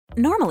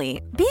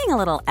Normally, being a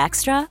little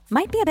extra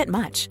might be a bit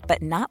much,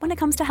 but not when it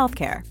comes to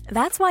healthcare.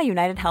 That's why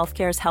United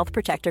Healthcare's Health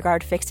Protector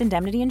Guard fixed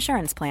indemnity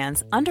insurance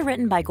plans,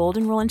 underwritten by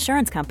Golden Rule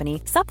Insurance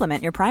Company,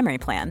 supplement your primary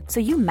plan so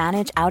you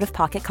manage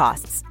out-of-pocket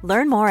costs.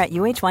 Learn more at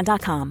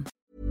uh1.com.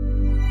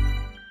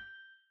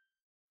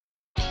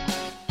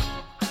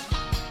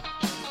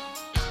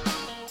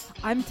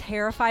 I'm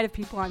terrified of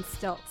people on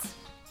stilts.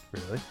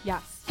 Really?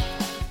 Yes.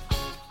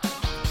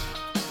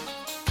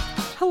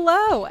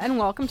 Hello, and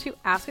welcome to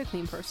Ask a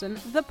Clean Person,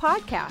 the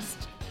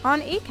podcast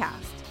on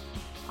Acast.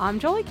 I'm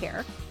Jolie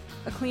Kerr,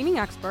 a cleaning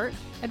expert,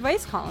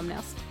 advice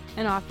columnist,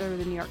 and author of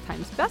the New York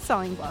Times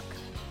bestselling book,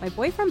 My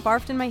Boyfriend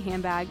Barfed in My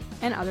Handbag,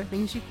 and Other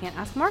Things You Can't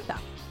Ask Martha.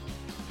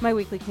 My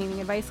weekly cleaning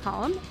advice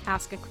column,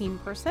 Ask a Clean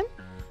Person,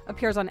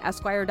 appears on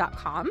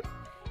Esquire.com,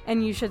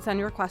 and you should send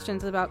your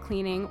questions about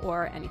cleaning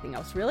or anything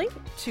else really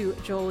to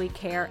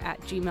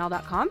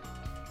joliecare@gmail.com.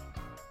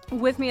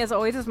 With me, as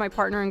always, is my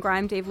partner in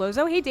crime, Dave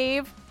Lozo. Hey,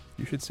 Dave.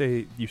 You should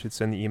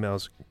send the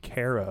emails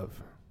care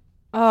of.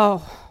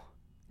 Oh,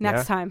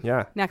 next time.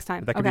 Yeah. Next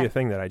time. That could be a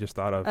thing that I just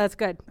thought of. That's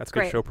good. That's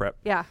great. good show prep.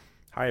 Yeah.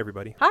 Hi,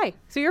 everybody. Hi.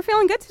 So you're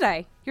feeling good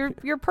today.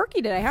 You're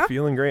perky today, huh?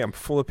 Feeling great. I'm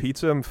full of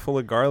pizza. I'm full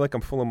of garlic.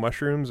 I'm full of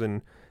mushrooms.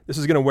 And this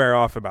is going to wear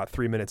off about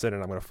 3 minutes in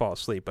and I'm going to fall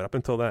asleep. But up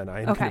until then,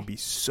 I'm going to be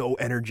so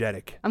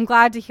energetic. I'm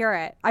glad to hear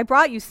it. I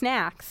brought you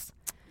snacks.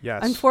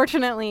 Yes.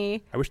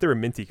 Unfortunately, I wish they were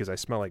minty because I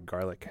smell like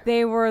garlic.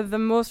 They were the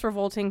most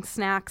revolting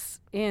snacks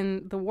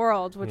in the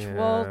world, which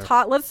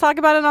let's talk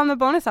about it on the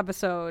bonus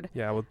episode.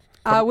 Yeah, we're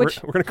going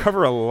to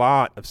cover a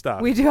lot of stuff.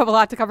 We do have a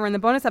lot to cover in the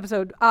bonus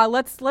episode.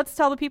 Let's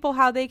tell the people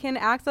how they can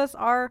access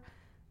our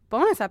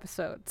bonus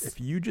episodes. If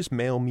you just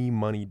mail me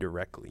money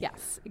directly.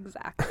 Yes,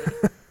 exactly.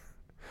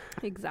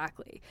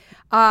 Exactly.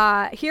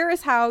 Here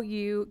is how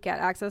you get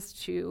access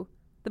to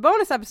the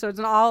bonus episodes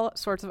and all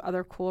sorts of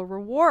other cool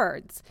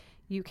rewards.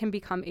 You can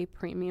become a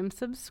premium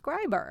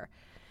subscriber.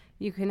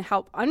 You can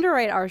help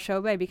underwrite our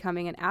show by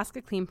becoming an Ask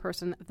a Clean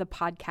Person, the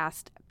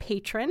podcast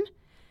patron.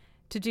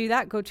 To do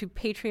that, go to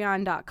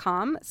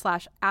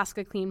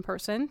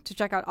patreon.com/askacleanperson to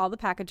check out all the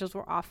packages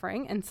we're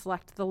offering and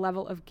select the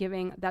level of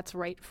giving that's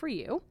right for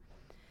you.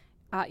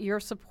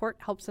 Your support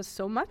helps us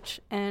so much,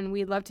 and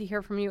we'd love to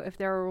hear from you if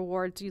there are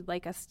rewards you'd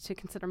like us to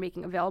consider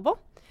making available.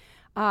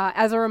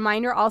 As a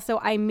reminder, also,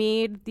 I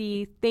made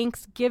the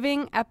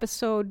Thanksgiving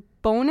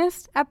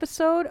bonus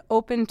episode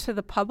open to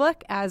the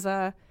public as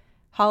a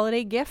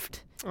holiday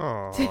gift.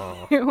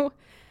 Aww.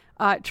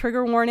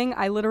 Trigger warning,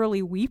 I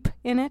literally weep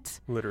in it.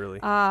 Literally.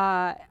 It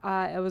was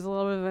a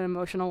little bit of an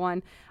emotional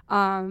one.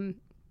 You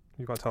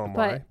want to tell them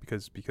why?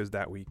 Because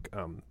that week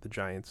the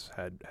Giants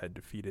had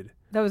defeated.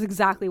 That was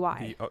exactly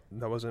why.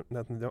 That wasn't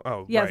nothing.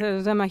 Oh, yes,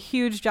 right. I'm a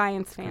huge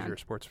Giants fan. Because you're a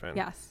sports fan.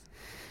 Yes.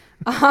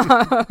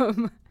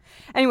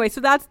 Anyway, so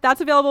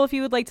that's available if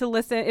you would like to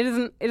listen.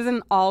 It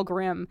isn't all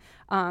grim.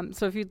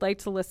 So if you'd like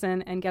to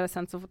listen and get a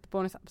sense of what the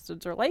bonus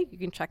episodes are like, you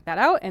can check that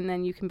out, and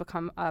then you can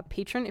become a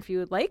patron if you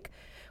would like.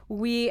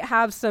 We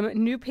have some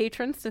new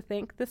patrons to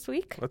thank this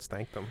week. Let's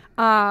thank them.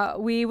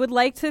 We would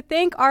like to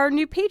thank our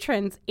new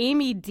patrons: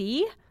 Amy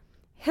D,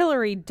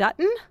 Hillary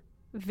Dutton,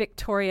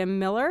 Victoria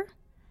Miller,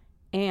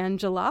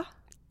 Angela.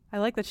 I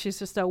like that she's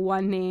just a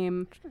one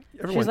name.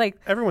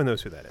 Everyone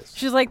knows who that is.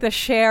 She's like the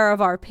Cher of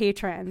our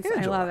patrons.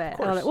 Angela, I love it. Of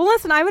course. Well,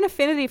 listen, I have an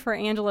affinity for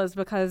Angelas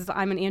because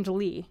I'm an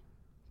Angelie.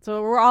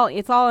 So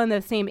it's all in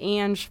the same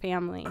Ange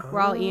family.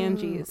 We're all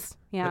Angies.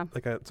 Yeah.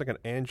 It's like an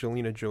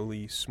Angelina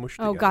Jolie smushed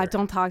together. Oh God,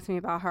 don't talk to me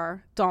about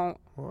her. Don't.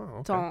 Wow,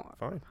 okay, Don't.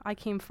 Fine. I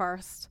came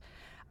first.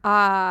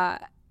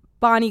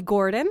 Bonnie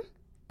Gordon.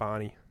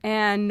 Bonnie.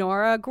 And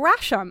Nora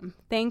Grasham.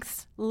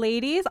 Thanks,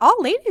 ladies.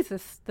 All ladies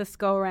this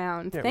go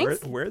around. Yeah,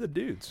 Thanks. where are the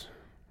dudes?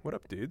 What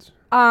up, dudes?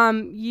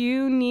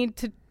 You need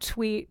to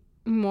tweet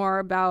more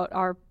about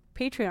our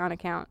Patreon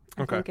account,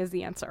 I think is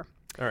the answer.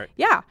 All right.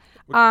 Yeah.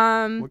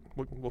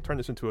 We'll turn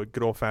this into a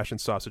good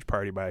old-fashioned sausage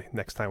party by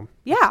next time.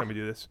 Yeah. Next time we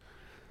do this.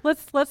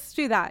 Let's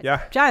do that.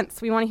 Yeah.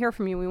 Gents, we want to hear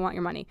from you. We want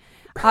your money.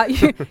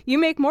 You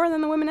make more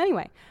than the women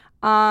anyway.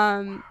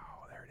 Wow,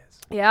 there it is.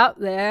 Yeah,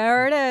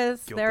 there it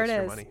is. Guilt there us it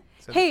your is. money.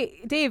 Hey,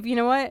 Dave, you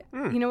know what?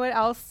 You know what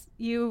else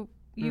you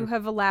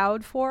have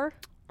allowed for?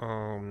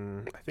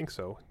 I think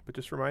so. But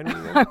just remind me.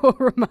 I will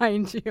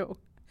remind you.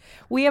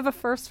 We have a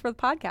first for the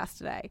podcast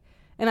today.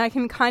 And I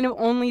can kind of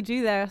only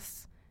do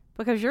this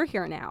because you're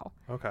here now.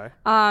 Okay.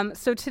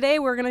 So today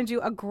we're going to do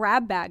a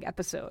grab bag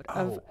episode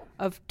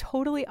of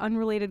totally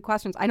unrelated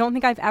questions. I don't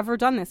think I've ever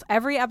done this.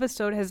 Every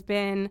episode has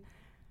been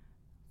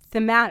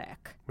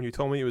thematic. When you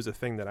told me it was a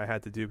thing that I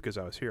had to do because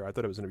I was here, I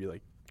thought it was going to be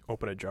like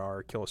open a jar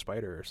or kill a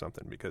spider or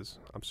something because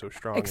I'm so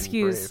strong and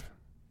brave.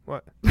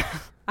 What?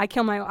 I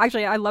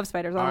love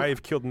spiders.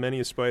 I've killed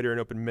many a spider and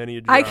opened many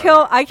a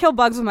jar. I kill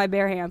bugs with my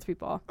bare hands,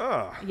 people.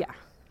 Oh. Yeah.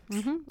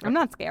 I'm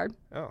not scared.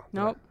 Oh.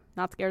 Nope.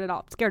 Not scared at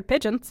all. Scared of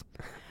pigeons.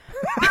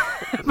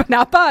 But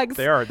not bugs.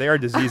 They are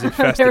disease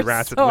infested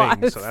rats with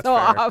wings, so that's so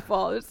fair.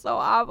 awful. It's so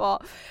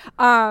awful.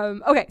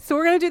 Okay, so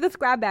we're gonna do this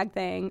grab bag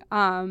thing.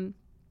 I'm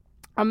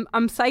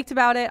psyched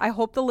about it. I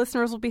hope the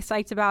listeners will be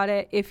psyched about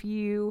it. If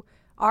you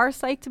are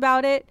psyched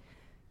about it,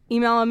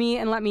 email me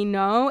and let me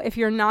know. If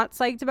you're not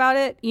psyched about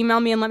it, email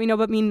me and let me know,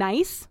 but be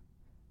nice.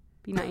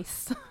 Be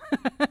nice.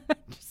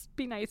 Just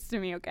be nice to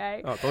me,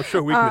 okay? Oh, don't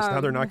show weakness.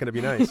 Now they're not going to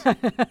be nice.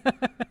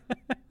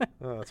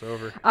 Oh, it's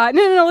over.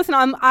 No. Listen,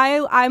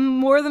 I'm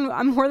more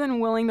than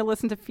willing to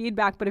listen to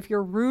feedback, but if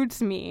you're rude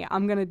to me,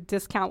 I'm going to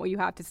discount what you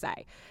have to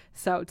say.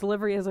 So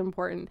delivery is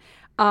important.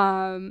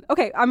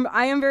 Okay,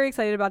 I am very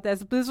excited about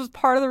this. This was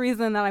part of the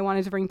reason that I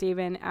wanted to bring Dave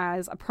in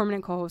as a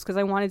permanent co-host, because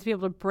I wanted to be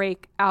able to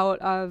break out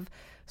of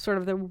sort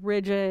of the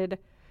rigid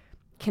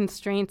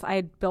constraints I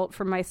had built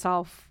for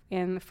myself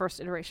in the first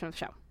iteration of the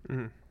show.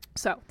 Mm-hmm.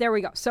 So there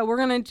we go. So we're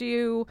going to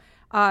do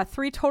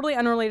 3 totally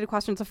unrelated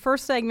questions. The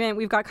first segment,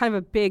 we've got kind of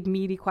a big,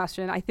 meaty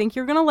question. I think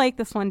you're going to like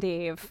this one,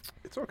 Dave.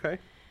 It's okay.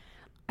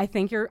 I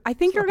think you're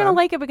going to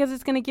like it because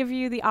it's going to give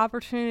you the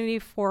opportunity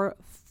for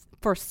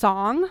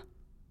song.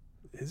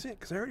 Is it?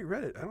 Because I already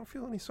read it. I don't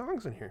feel any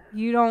songs in here.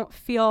 You don't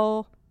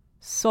feel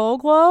Soul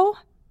Glow?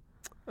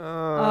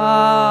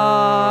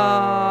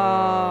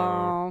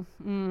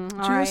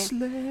 Just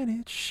let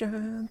it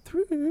shine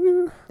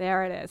through.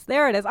 There it is.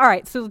 All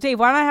right. So, Dave,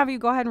 why don't I have you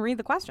go ahead and read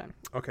the question?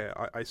 Okay.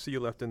 I see you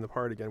left in the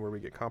part again where we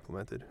get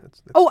complimented.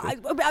 That's what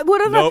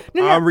is nope,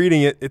 no, I'm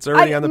reading it. It's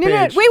already on the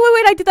page. Wait.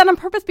 I did that on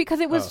purpose because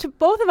it was to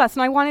both of us,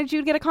 and I wanted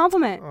you to get a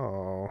compliment.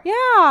 Oh. Yeah.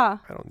 I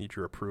don't need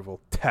your approval,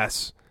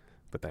 Tess.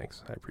 But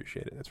thanks. I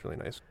appreciate it. It's really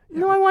nice. Yeah.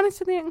 No, I wanted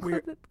to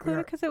include it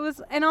because it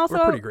was... And also...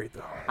 We're pretty great,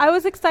 though. I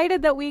was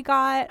excited that we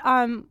got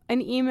an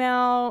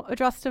email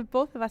addressed to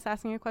both of us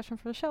asking a question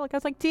for the show. Like, I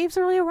was like, Dave's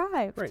already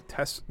arrived. Right.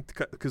 Tess...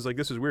 Because, like,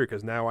 this is weird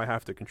because now I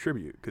have to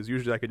contribute. Because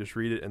usually I could just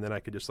read it and then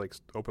I could just, like,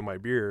 open my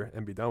beer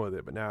and be done with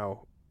it. But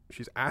now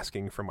she's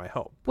asking for my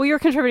help. Well, you're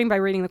contributing by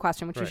reading the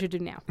question, which you should do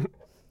now.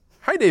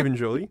 Hi, Dave and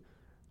Jolie.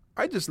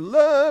 I just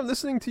love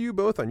listening to you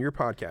both on your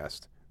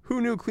podcast. Who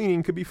knew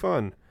cleaning could be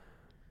fun?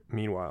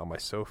 Meanwhile, my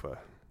sofa.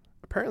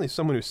 Apparently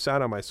someone who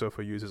sat on my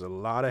sofa uses a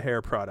lot of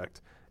hair product,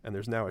 and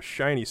there's now a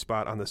shiny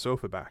spot on the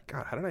sofa back.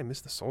 God, how did I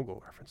miss the Soul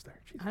Glow reference there?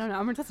 Jesus. I don't know.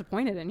 I'm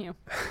disappointed in you.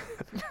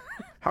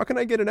 How can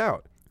I get it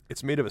out?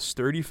 It's made of a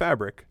sturdy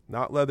fabric,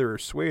 not leather or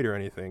suede or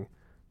anything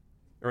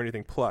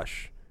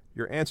plush.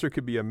 Your answer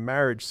could be a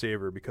marriage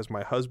saver because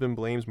my husband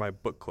blames my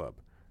book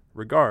club.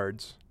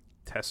 Regards,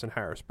 Tess in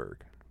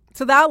Harrisburg.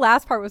 So that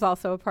last part was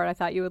also a part I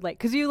thought you would like,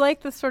 because you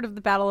like the sort of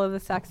the battle of the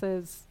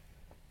sexes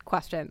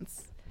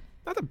questions.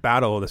 Not the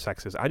battle of the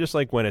sexes. I just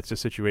like when it's a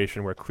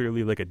situation where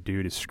clearly like a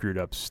dude is screwed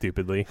up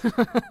stupidly.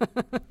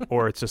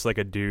 Or it's just like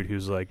a dude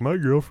who's like, my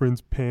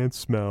girlfriend's pants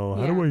smell.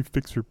 How do I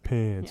fix her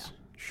pants? Yeah.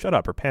 Shut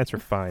up. Her pants are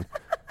fine.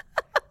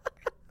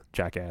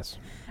 Jackass.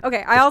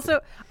 Okay. I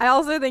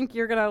also think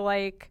you're going to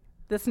like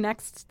this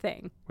next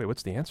thing. Wait,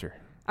 what's the answer?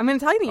 I'm going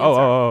to tell you the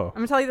answer. I'm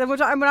going to tell you that.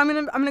 I'm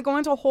going to go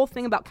into a whole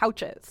thing about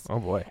couches. Oh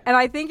boy. And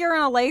I think you're going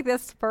to like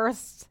this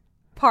first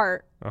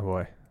part. Oh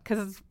boy.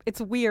 Because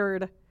it's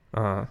weird.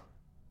 Uh-huh.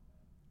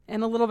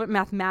 And a little bit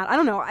mathematical. I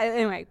don't know.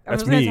 Anyway.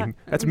 That's me.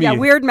 That's me. Yeah,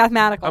 weird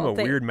mathematical. I'm a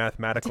weird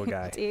mathematical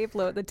guy.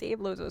 The Dave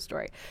Lozo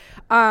story.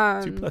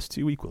 2 +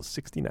 2 =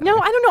 69. No,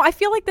 I don't know. I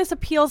feel like this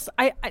appeals.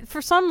 I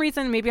for some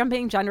reason, maybe I'm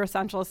being gender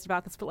essentialist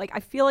about this, but like I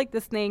feel like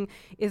this thing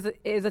is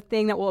a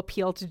thing that will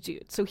appeal to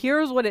dudes. So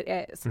here's what it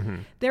is.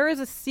 Mm-hmm. There is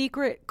a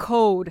secret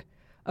code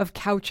of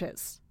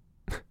couches.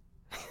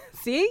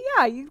 See?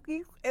 Yeah.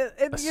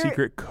 A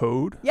secret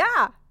code?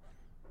 Yeah.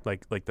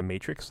 Like the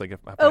Matrix, like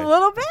a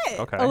little bit.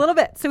 Okay. A little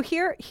bit. So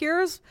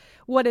here's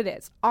what it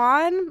is.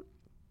 On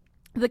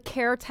the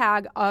care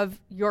tag of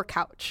your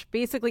couch,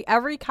 basically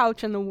every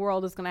couch in the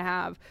world is going to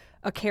have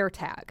a care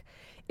tag.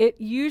 It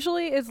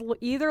usually is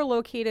either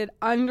located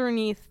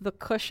underneath the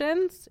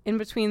cushions, in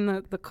between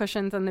the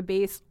cushions and the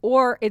base,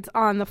 or it's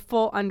on the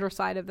full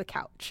underside of the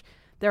couch.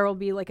 There will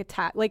be like a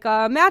tag, like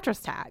a mattress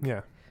tag.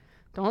 Yeah.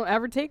 Don't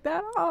ever take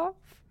that off.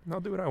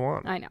 I'll do what I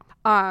want. I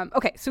know.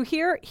 Okay, so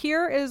here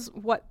is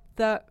what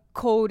the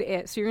code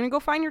is. So you're going to go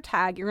find your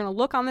tag. You're going to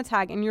look on the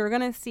tag, and you're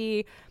going to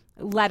see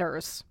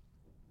letters.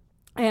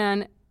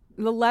 And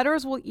the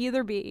letters will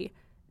either be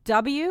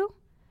W,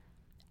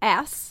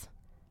 S,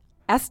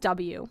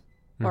 SW,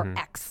 or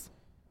X.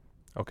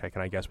 Okay,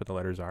 can I guess what the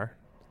letters are?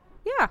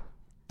 Yeah.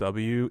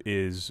 W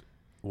is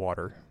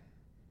water.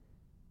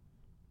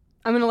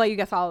 I'm going to let you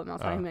guess all of them.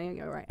 I'm going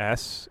to go right.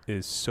 S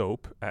is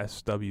soap.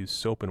 SW is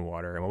soap and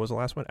water. And what was the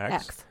last one?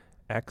 X.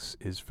 X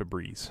is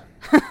Febreze.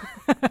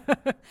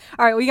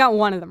 All right, we got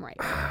one of them right.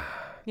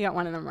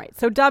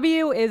 So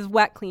W is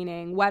wet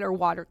cleaning, wet or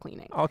water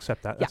cleaning. I'll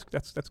accept that.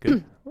 That's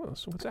good. Oh,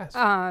 so what's S?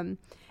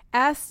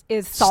 S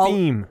is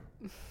steam.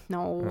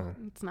 No,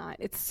 it's not.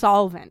 It's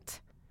solvent.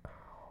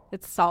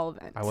 It's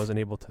solvent. I wasn't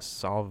able to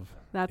solve.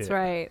 That's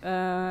right.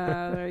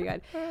 Very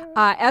good.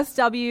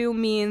 SW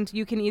means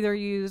you can either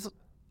use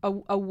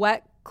a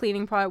wet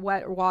cleaning product,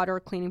 wet or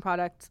water cleaning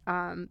product,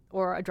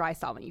 or a dry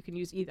solvent. You can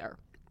use either.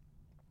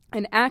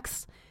 And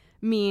X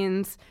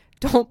means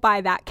don't buy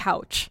that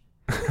couch.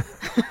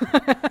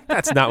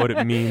 That's not what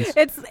it means.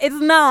 It's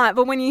not,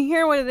 but when you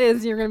hear what it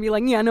is, you're going to be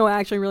like, yeah, no, it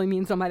actually really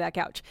means don't buy that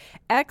couch.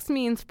 X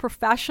means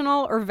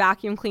professional or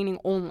vacuum cleaning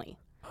only.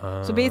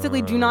 So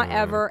basically, do not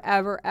ever,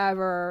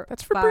 ever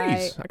That's buy.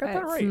 Febreze. I got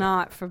that right. It's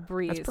not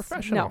Febreze. That's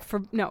professional.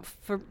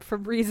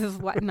 Febreze is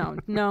what? No.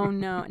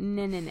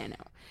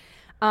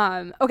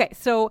 Okay,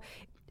 so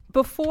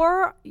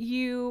before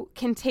you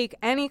can take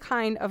any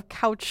kind of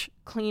couch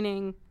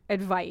cleaning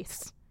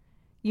advice,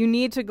 you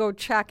need to go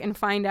check and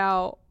find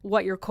out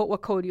what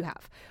code you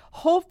have.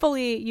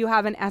 Hopefully, you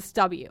have an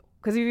SW,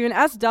 because if you have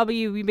an SW,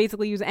 you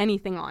basically use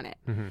anything on it.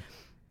 Mm-hmm.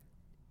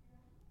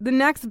 The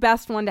next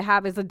best one to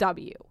have is a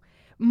W.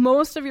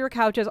 Most of your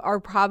couches are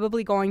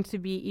probably going to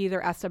be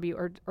either SW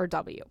or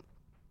W.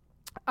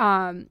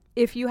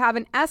 If you have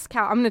an S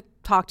couch, I'm going to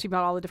talk to you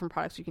about all the different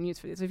products you can use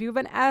for these. If you have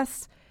an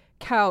S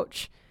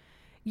couch,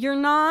 you're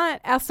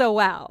not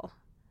SOL.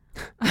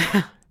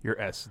 You're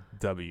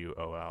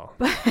SWOL.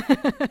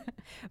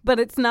 But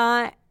it's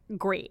not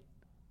great.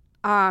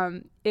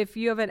 If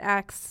you have an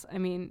X, I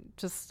mean,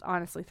 just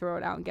honestly throw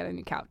it out and get a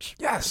new couch.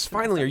 Yes,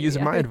 finally, you're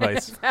using my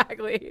advice.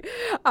 Exactly.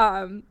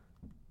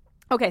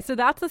 Okay, so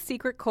that's the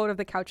secret code of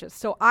the couches.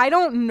 So I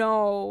don't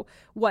know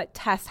what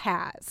Tess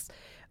has.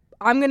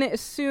 I'm going to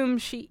assume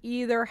she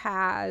either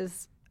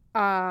has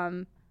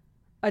a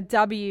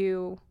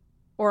W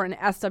or an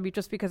SW,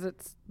 just because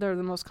they're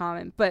the most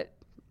common. But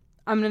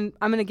I'm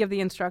gonna give the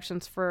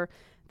instructions for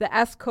the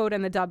S code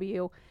and the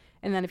W,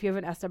 and then if you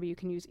have an SW, you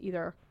can use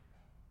either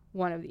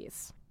one of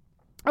these.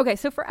 Okay,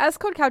 so for S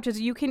code couches,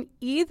 you can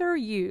either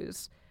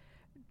use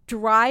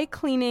dry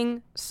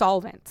cleaning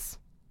solvents,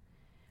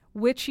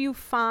 which you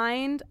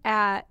find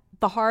at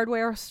the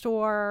hardware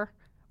store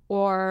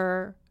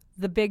or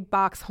the big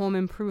box home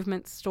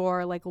improvement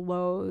store like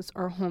Lowe's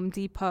or Home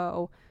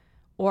Depot,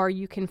 or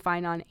you can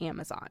find on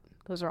Amazon.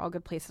 Those are all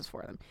good places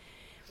for them.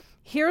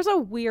 Here's a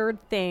weird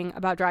thing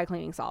about dry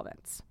cleaning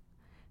solvents.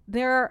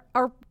 There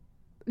are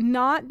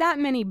not that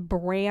many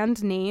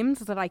brand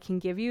names that I can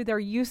give you. There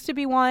used to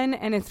be one,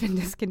 and it's been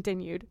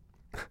discontinued,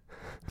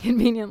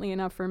 conveniently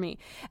enough for me.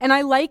 And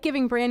I like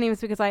giving brand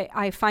names because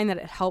I find that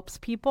it helps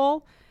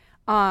people.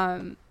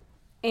 But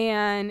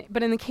in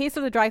the case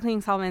of the dry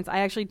cleaning solvents, I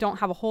actually don't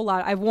have a whole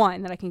lot. I have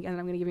one that I can get, and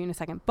I'm going to give you in a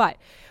second. But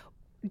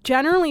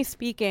generally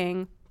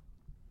speaking,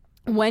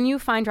 when you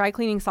find dry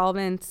cleaning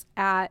solvents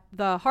at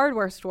the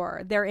hardware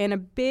store, they're in a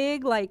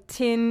big like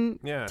tin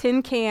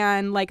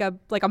can, like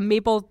a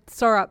maple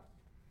syrup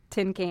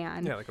tin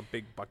can. Yeah, like a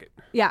big bucket.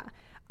 Yeah.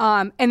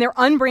 And they're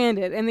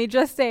unbranded, and they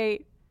just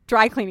say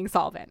dry cleaning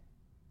solvent.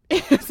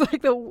 It's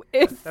like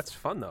that's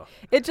fun though.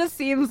 It just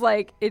seems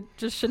like it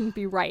just shouldn't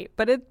be right,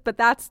 but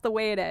that's the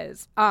way it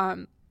is.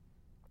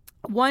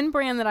 One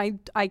brand that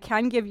I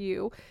can give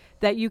you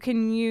that you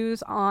can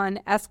use on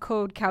S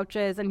code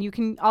couches, and you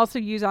can also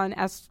use on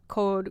S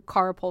code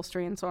car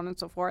upholstery and so on and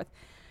so forth,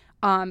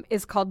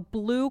 is called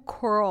Blue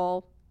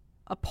Coral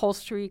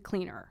Upholstery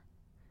Cleaner.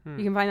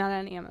 You can find that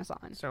on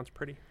Amazon. Sounds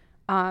pretty.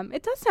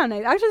 It does sound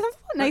nice. Actually, that's a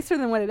lot nicer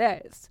than what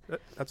it is.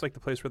 That's like the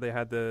place where they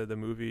had the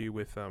movie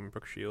with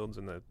Brooke Shields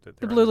and the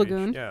Blue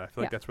Lagoon. Yeah, I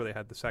feel like that's where they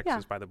had the sex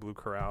is by the Blue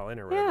Corral Inn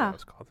or whatever that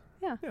was called.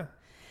 Yeah.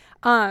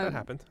 That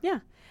happened. Yeah.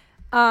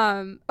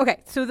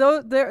 Okay,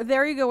 so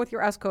there you go with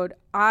your S code.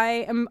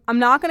 I'm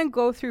not going to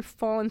go through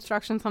full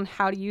instructions on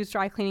how to use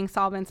dry cleaning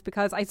solvents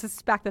because I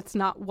suspect that's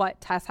not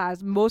what Tess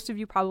has. Most of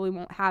you probably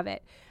won't have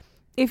it.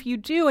 If you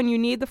do and you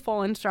need the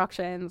full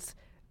instructions,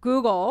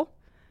 Google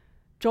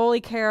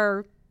Jolie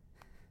Care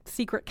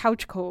secret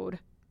couch code,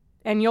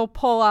 and you'll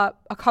pull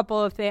up a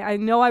couple of things. I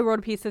know I wrote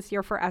a piece this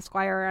year for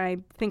Esquire, and I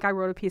think I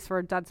wrote a piece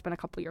for Deadspin a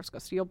couple years ago,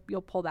 so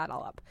you'll pull that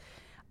all up.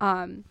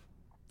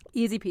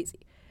 Easy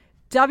peasy.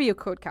 W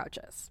code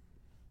couches.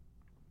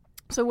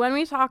 So when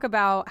we talk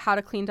about how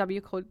to clean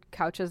W code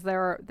couches,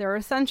 there are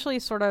essentially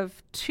sort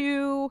of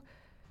two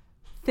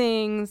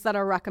things that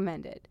are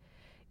recommended.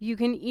 You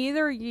can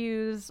either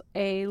use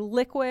a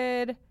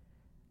liquid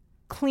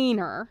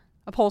cleaner,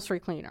 upholstery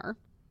cleaner,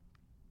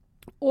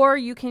 or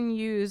you can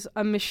use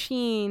a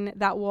machine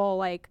that will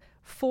like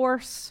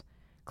force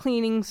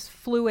cleaning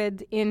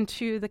fluid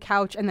into the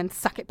couch and then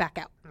suck it back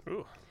out.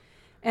 Ooh.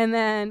 And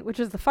then, which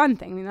is the fun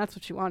thing. I mean, that's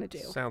what you want to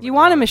do. You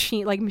want a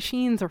machine. Like,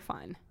 machines are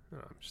fun.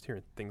 I'm just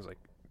hearing things like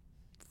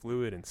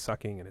fluid and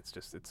sucking, and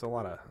it's a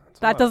lot of...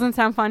 That doesn't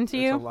sound fun to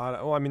you? It's a lot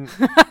of... Oh, I mean,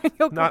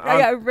 really?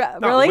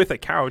 Not with a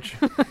couch.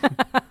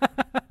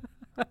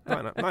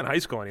 not in high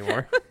school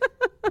anymore.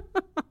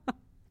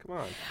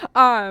 Come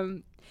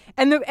on.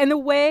 And the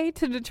way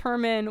to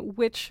determine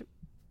which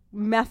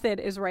method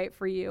is right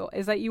for you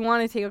is that you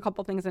want to take a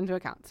couple things into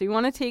account. So you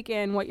want to take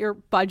in what your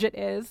budget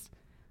is.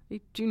 You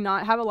do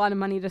not have a lot of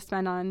money to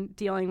spend on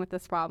dealing with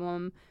this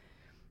problem.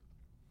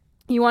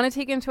 You want to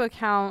take into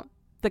account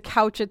the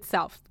couch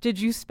itself. Did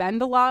you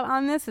spend a lot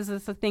on this? Is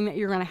this a thing that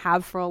you're going to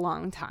have for a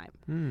long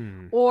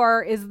time?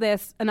 Or is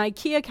this an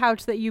IKEA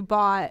couch that you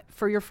bought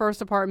for your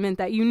first apartment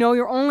that you know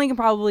you're only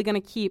probably going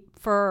to keep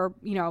for,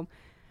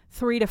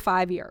 3 to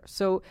 5 years?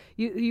 So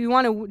you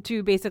want to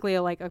do basically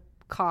a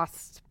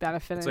cost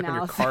benefit analysis. It's like when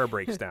your car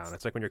breaks down.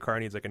 It's like when your car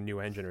needs like a new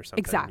engine or something.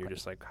 Exactly. You're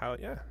just like,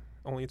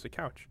 only it's a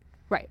couch.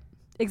 Right.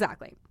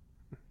 Exactly.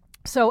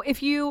 So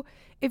if you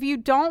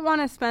don't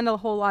want to spend a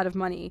whole lot of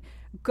money,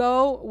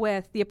 go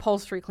with the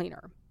upholstery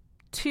cleaner.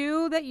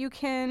 two that you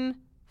can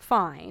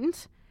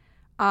find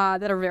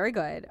that are very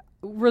good.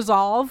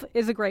 Resolve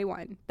is a great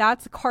one.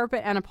 That's a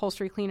carpet and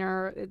upholstery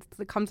cleaner.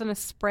 It comes in a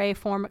spray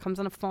form. It comes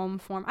in a foam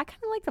form. I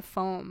kind of like the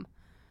foam.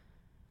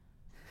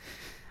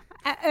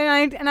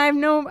 And I have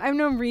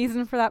no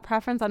reason for that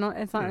preference.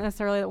 It's not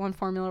necessarily that one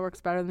formula works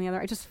better than the other.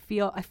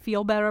 I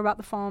feel better about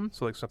the foam.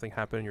 So like something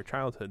happened in your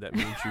childhood that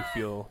means you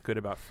feel good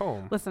about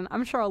foam. Listen,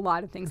 I'm sure a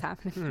lot of things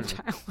happen in your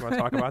childhood. You want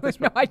to talk about this?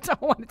 No, I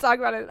don't want to talk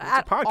about it at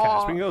It's a podcast.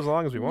 all. We can go as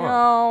long as we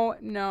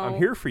want. No. I'm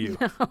here for you.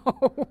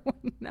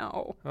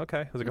 No.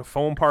 Okay. It was like a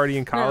foam party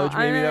in college.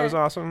 Maybe that was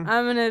awesome.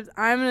 I'm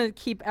gonna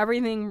keep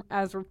everything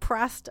as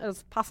repressed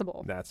as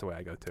possible. That's the way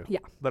I go too. Yeah.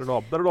 Let it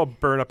all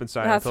burn up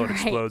inside That's until it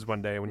right. explodes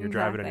one day when you're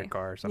driving in your Exactly.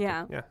 car or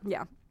something.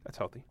 Yeah. That's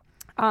healthy.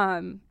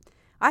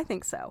 I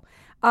think so.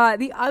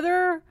 The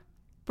other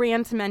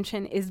brand to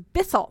mention is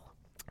Bissell.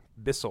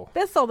 Bissell.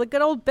 Bissell, the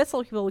good old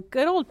Bissell people. The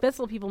good old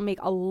Bissell people make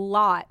a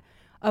lot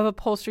of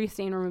upholstery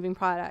stain removing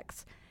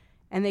products,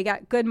 and they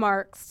got good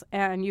marks,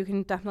 and you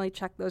can definitely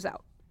check those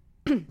out.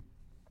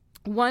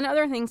 One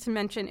other thing to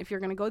mention, if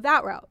you're going to go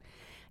that route,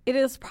 it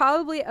is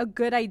probably a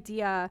good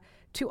idea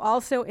to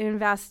also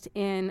invest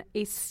in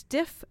a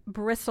stiff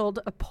bristled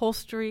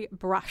upholstery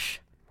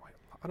brush.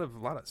 A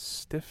lot of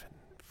stiff and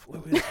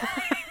fluid.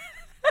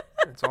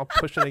 It's all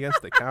pushing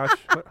against the couch.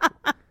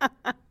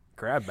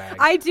 Grab bag.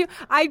 I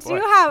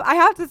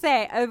have to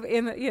say,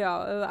 in the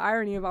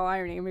irony of all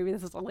irony, maybe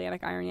this is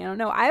Atlantic irony, I don't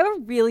know. I have a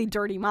really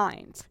dirty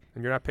mind.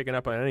 And you're not picking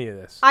up on any of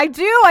this. I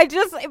do.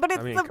 But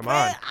it's come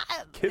on.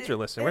 Kids are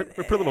listening.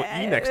 We put a little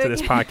E next to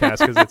this podcast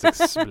because it's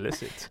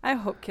explicit. I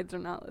hope kids are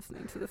not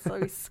listening to this.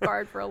 They'll be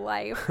scarred for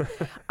life.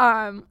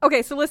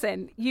 Okay, so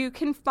listen. You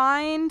can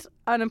find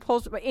an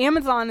upholstery.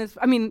 Amazon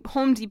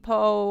Home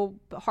Depot,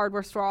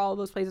 hardware store, all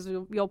those places,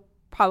 you'll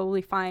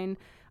probably find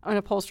an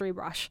upholstery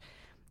brush.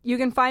 You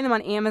can find them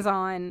on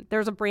Amazon.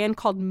 There's a brand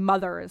called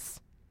Mothers.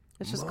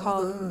 It's just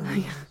called...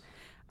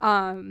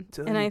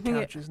 and I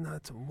think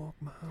not to walk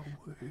my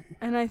way.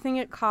 And I think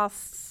it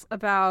costs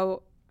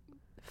about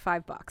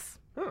 $5.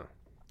 Huh.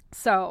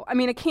 So,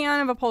 a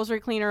can of upholstery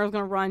cleaner is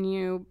going to run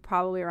you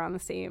probably around the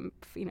same,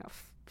 $5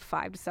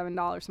 to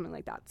 $7, something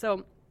like that.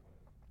 So,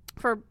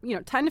 for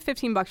 $10 to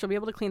 $15, you'll be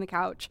able to clean the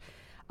couch.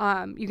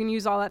 You can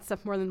use all that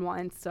stuff more than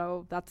once.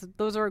 So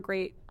those are a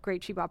great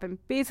cheap op. And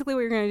basically,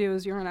 what you're going to do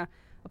is you're going to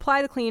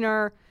apply the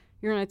cleaner.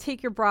 You're going to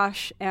take your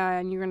brush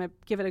and you're going to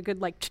give it a good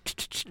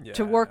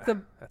to work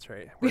the... That's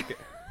right.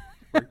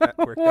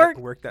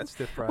 Work that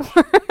stiff brush.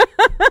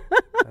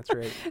 That's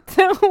right.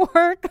 To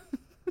work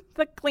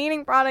the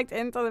cleaning product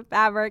into the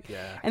fabric.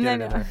 Yeah. And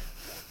then and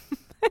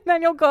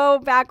then you'll go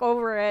back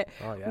over it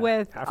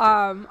with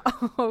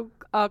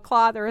a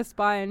cloth or a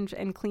sponge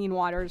and clean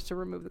waters to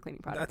remove the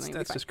cleaning product.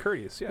 That's just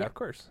courteous. Yeah, of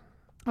course.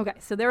 Okay,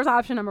 so there's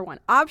option number one.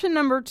 Option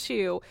number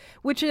two,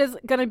 which is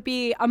going to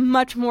be a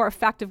much more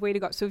effective way to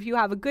go. So if you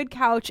have a good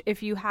couch,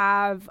 if you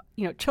have,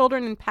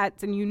 children and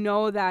pets, and you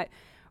know that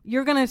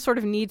you're going to sort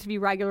of need to be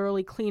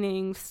regularly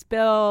cleaning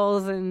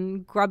spills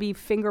and grubby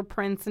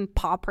fingerprints and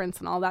paw prints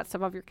and all that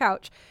stuff off your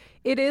couch,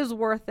 it is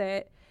worth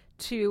it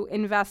to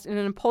invest in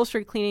an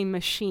upholstery cleaning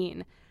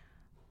machine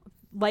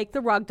like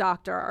the Rug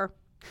Doctor,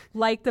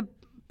 like the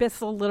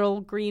Bissell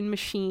little green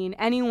machine,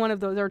 any one of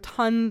those. There are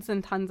tons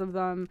and tons of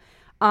them.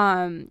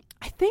 I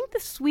think the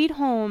Sweet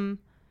Home,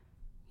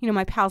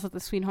 my pals at the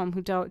Sweet Home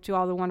who do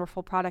all the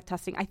wonderful product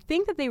testing, I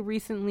think that they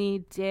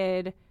recently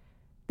did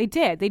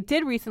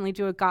recently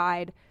do a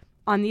guide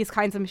on these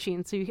kinds of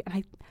machines. So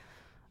I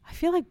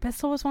feel like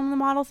Bissell was one of the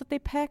models that they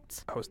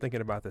picked. I was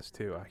thinking about this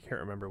too. I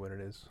can't remember what it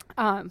is.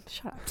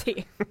 Shut up,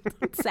 T.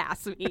 Don't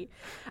sass me.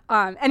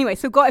 Anyway,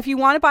 so go if you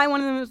want to buy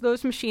one of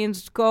those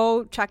machines,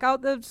 go check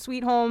out the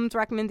Sweet Home's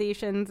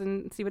recommendations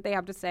and see what they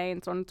have to say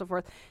and so on and so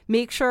forth.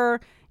 Make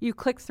sure you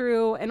click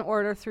through and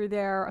order through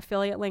their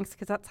affiliate links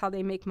because that's how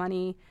they make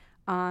money.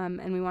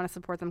 And we want to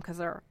support them because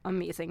they're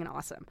amazing and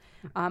awesome.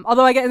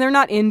 Although they're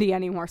not indie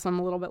anymore, so I'm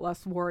a little bit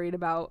less worried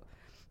about.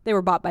 They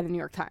were bought by the New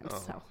York Times,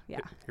 so yeah.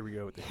 Here we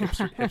go with the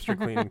hipster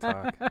cleaning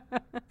talk.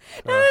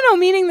 No,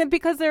 meaning that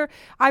because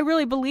I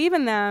really believe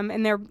in them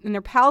and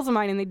they're pals of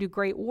mine and they do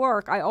great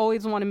work. I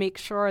always want to make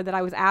sure that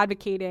I was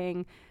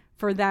advocating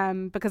for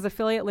them because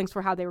affiliate links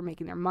were how they were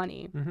making their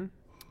money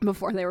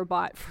before they were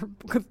bought for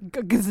a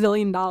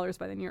gazillion dollars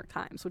by the New York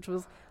Times, which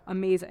was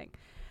amazing.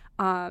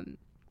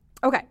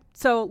 Okay,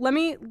 so let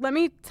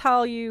me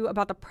tell you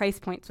about the price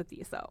points with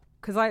these though.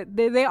 Because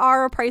they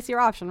are a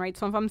pricier option, right?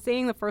 So if I'm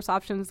saying the first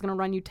option is going to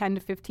run you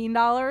 $10 to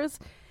 $15,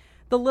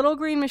 the little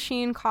green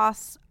machine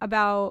costs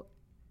about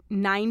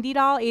 $80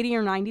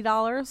 or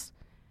 $90,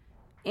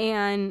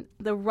 and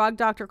the Rug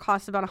Doctor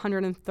costs about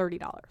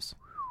 $130.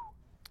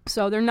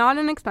 So they're not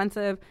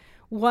inexpensive.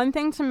 One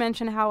thing to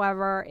mention,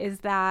 however,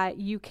 is that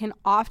you can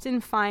often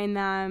find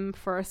them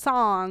for a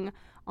song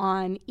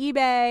on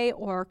eBay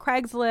or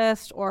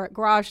Craigslist or at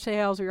garage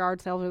sales or yard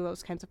sales or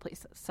those kinds of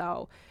places.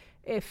 So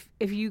if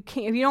you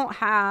don't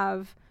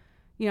have,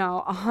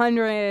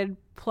 $100+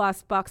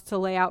 to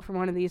lay out for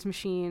one of these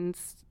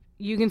machines,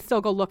 you can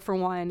still go look for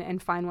one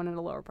and find one at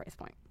a lower price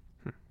point.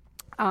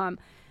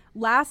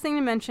 Last thing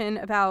to mention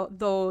about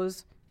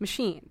those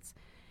machines.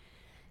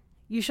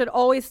 You should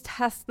always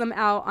test them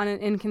out on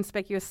an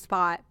inconspicuous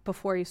spot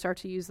before you start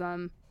to use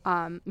them.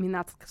 I mean,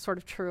 that's sort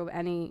of true of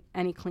any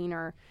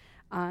cleaner.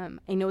 I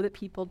know that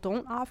people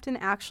don't often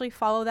actually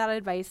follow that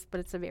advice, but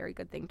it's a very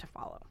good thing to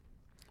follow.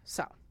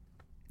 So,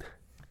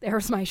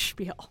 there's my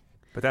spiel.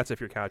 But that's if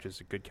your couch is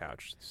a good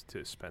couch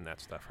to spend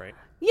that stuff, right?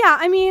 Yeah,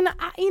 I mean,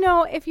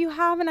 if you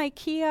have an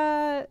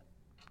IKEA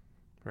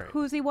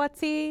whoozy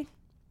whatsy,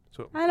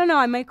 so I don't know.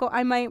 I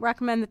might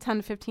recommend the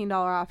 $10 to $15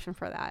 option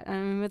for that. I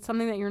mean, it's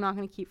something that you're not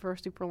going to keep for a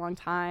super long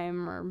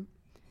time, or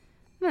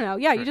I don't know.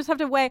 Yeah, you just have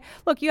to weigh.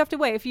 Look, you have to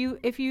weigh. If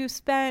you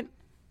spent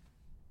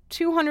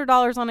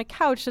 $200 on a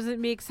couch, does it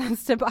make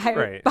sense to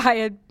buy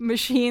a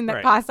machine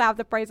that costs half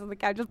the price of the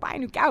couch? Just buy a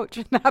new couch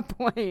at that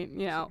point,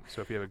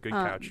 So if you have a good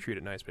couch, treat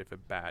it nice. But if you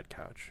have a bad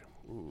couch,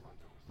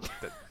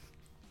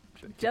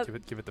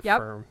 give it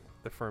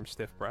the firm,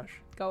 stiff brush.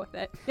 Go with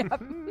it.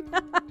 Yep.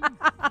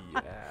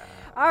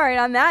 All right.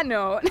 On that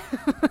note,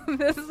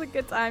 this is a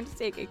good time to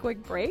take a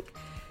quick break.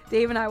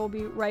 Dave and I will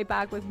be right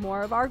back with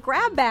more of our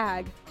grab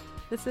bag.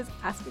 This is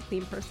Ask a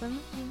Clean Person,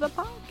 the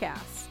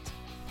podcast.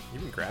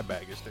 Even grab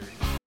bag is dirty.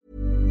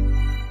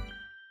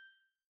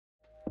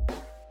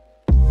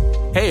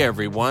 Hey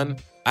everyone,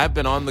 I've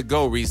been on the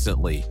go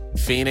recently.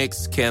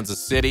 Phoenix,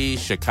 Kansas City,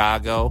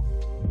 Chicago.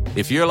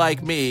 If you're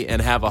like me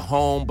and have a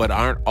home but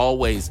aren't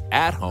always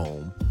at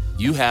home,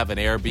 you have an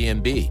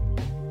Airbnb.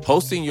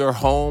 Hosting your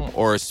home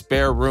or a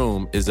spare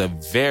room is a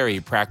very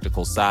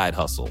practical side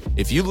hustle.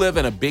 If you live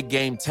in a big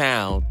game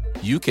town,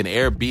 you can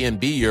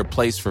Airbnb your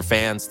place for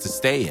fans to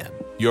stay in.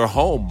 Your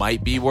home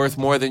might be worth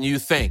more than you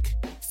think.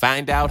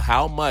 Find out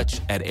how much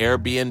at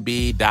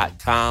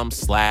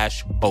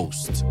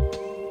airbnb.com/host.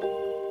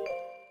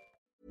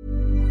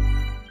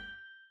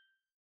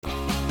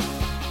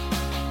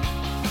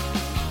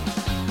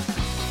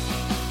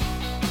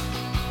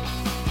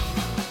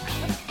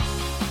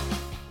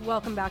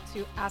 Welcome back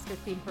to Ask a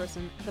Clean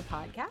Person, the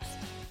podcast.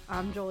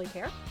 I'm Jolie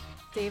Kerr.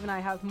 Dave and I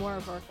have more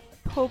of our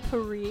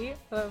potpourri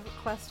of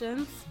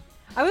questions.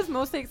 I was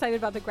mostly excited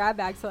about the grab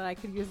bag so that I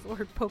could use the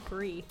word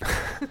potpourri.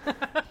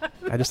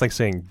 I just like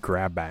saying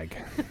grab bag.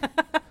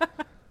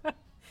 Yeah,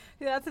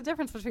 that's the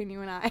difference between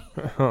you and I.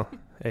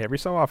 Hey, every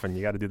so often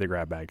you got to do the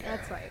grab bag.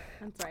 That's right.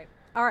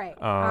 All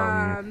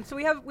right. So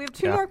we have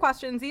two more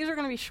questions. These are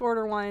going to be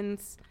shorter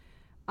ones,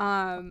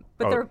 but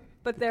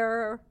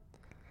they're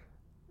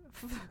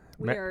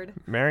weird.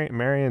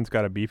 Marianne's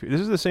got a beef. This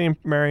is the same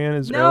Marianne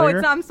as no, earlier?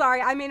 No, I'm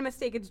sorry. I made a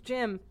mistake. It's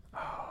Jim.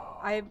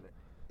 I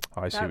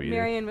see what you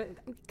did.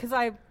 Because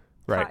I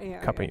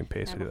copy and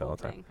paste. I do that all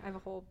the time. I have a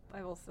whole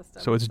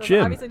system. So it's Jim.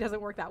 It obviously doesn't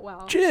work that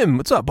well. Jim,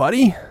 what's up, buddy?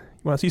 You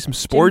want to see some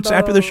sports Jimbo.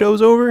 after the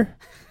show's over?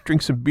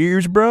 Drink some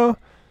beers, bro.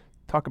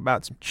 Talk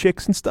about some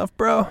chicks and stuff,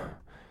 bro.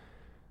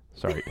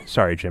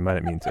 Sorry, Jim. I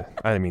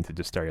didn't mean to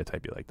just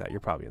stereotype you like that. You're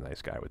probably a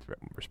nice guy with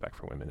respect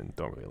for women and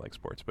don't really like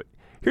sports. But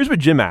here's what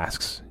Jim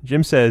asks.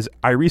 Jim says,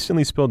 "I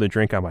recently spilled a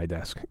drink on my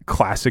desk."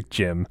 Classic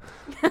Jim.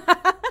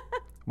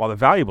 While the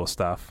valuable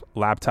stuff,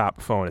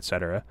 laptop, phone,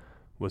 etc.,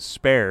 was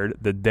spared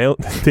the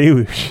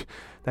deluge,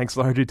 thanks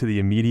largely to the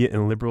immediate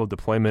and liberal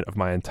deployment of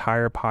my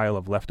entire pile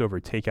of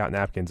leftover takeout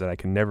napkins that I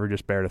can never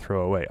just bear to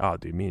throw away. Oh,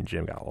 dude, me and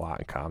Jim got a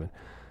lot in common.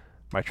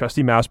 My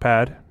trusty mouse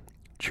pad.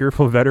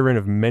 Cheerful veteran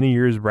of many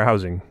years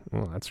browsing.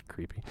 Oh, that's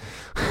creepy.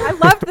 I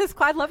loved this.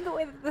 I love the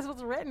way that this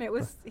was written. It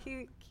was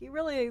he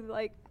really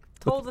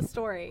told the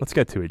story. Let's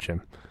get to it,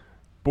 Jim.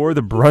 Bore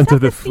the brunt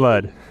of the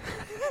flood.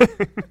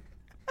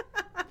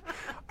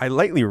 I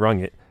lightly wrung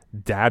it,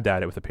 dabbed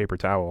at it with a paper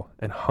towel,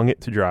 and hung it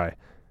to dry.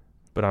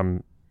 But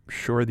I'm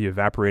sure the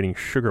evaporating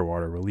sugar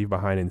water will leave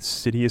behind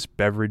insidious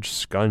beverage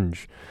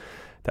scunge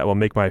that will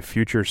make my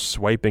future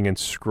swiping and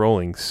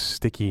scrolling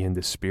sticky and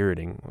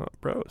dispiriting. Well,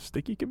 bro,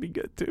 sticky can be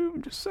good too.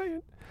 I'm just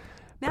saying.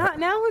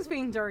 Now who's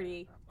being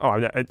dirty?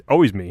 Oh,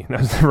 always me.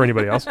 That's never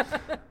anybody else.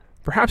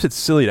 Perhaps it's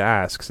silly to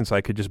ask, since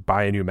I could just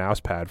buy a new mouse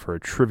pad for a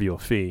trivial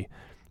fee.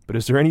 But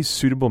is there any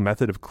suitable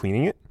method of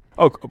cleaning it?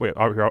 Oh, wait,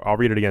 I'll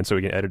read it again so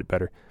we can edit it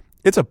better.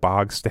 It's a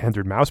bog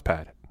standard mouse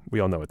pad.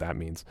 We all know what that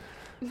means.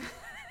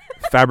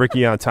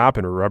 Fabricy on top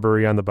and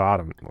rubbery on the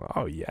bottom.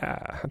 Oh,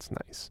 yeah, that's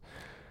nice.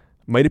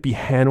 Might it be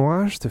hand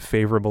washed to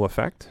favorable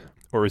effect?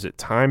 Or is it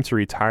time to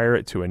retire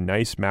it to a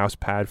nice mouse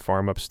pad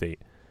farm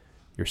upstate?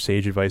 Your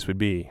sage advice would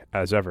be,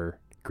 as ever,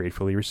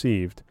 gratefully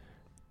received,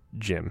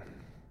 Jim.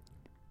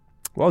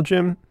 Well,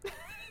 Jim,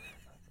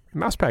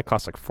 mouse pad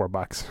costs like $4.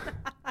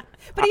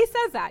 But he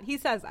says that. He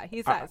says,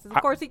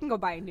 of course, he can go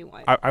buy a new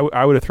one.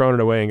 I would have thrown it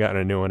away and gotten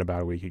a new one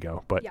about a week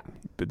ago. But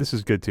this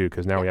is good, too,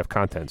 because now we have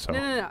content. So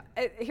No.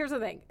 Here's the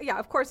thing. Yeah,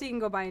 of course, he can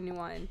go buy a new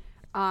one.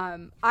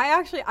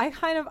 I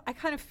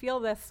kind of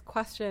feel this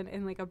question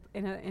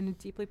in a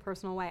deeply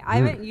personal way. I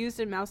haven't used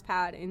a mouse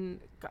pad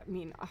in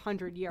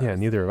 100 years. Yeah,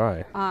 neither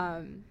have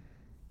I.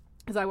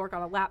 Because I work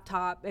on a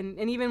laptop, and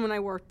even when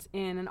I worked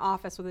in an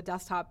office with a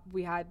desktop,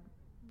 we had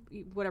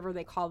whatever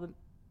they call them.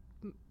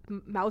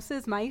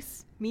 Mice?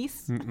 Mice?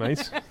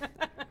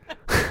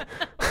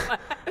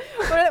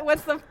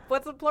 What's the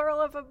plural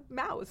of a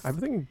mouse? I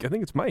think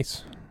it's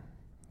mice.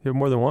 You have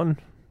more than one,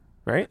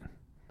 right?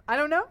 I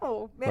don't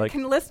know. Like-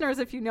 Can listeners,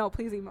 if you know,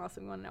 please email us.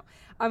 We want to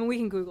know. We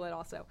can Google it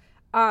also.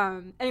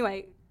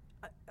 Anyway,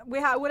 we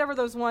have whatever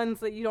those ones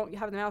that you don't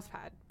have the mouse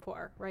pad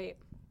for, right?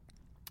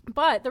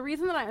 But the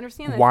reason that I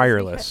understand that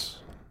Wireless.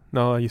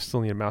 No, you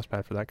still need a mouse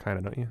pad for that kind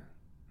of, don't you?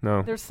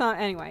 No. there's some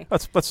anyway.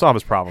 Let's solve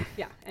his problem.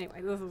 Yeah.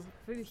 Anyway, this is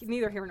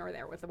neither here nor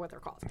there with what they're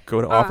called.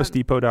 Go to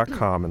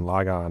OfficeDepot.com and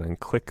log on and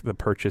click the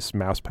purchase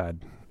mouse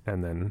pad,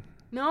 and then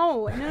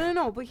No.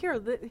 But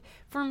here,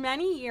 for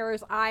many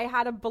years, I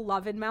had a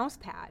beloved mouse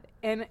pad,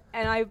 and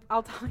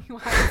I'll tell you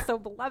why it's so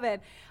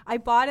beloved. I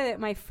bought it at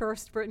my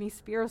first Britney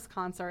Spears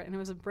concert, and it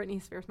was a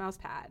Britney Spears mouse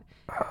pad,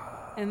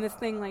 and this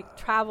thing like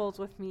travels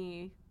with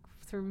me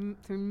through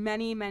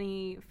many,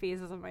 many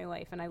phases of my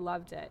life, and I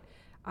loved it.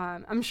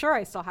 I'm sure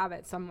I still have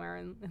it somewhere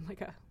in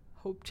like a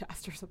hope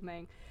chest or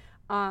something.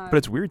 but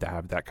it's weird to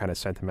have that kind of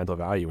sentimental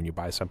value when you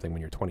buy something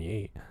when you're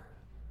 28.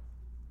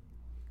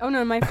 Oh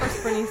no, my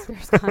first Britney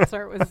Spears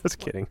concert was. I was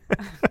kidding.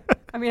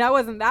 I mean, I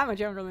wasn't that much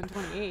younger than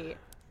 28.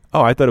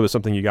 Oh, I thought it was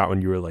something you got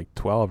when you were like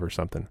 12 or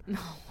something. No.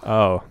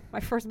 Oh. My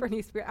first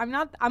Britney Spears.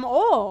 I'm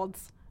old.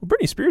 Well,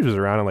 Britney Spears was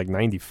around in like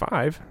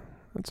 95.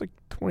 That's like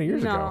 20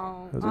 years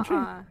ago. Wasn't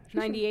she?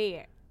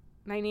 98.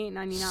 98,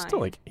 99. Still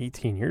like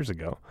 18 years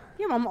ago.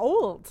 Yeah, I'm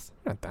old.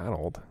 Not that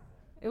old.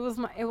 It was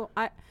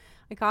I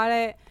got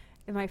it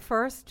in my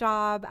first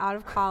job out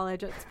of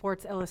college at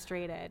Sports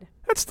Illustrated.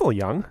 That's still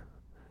young.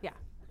 Yeah.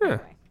 Yeah.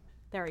 Anyway,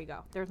 there you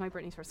go. There's my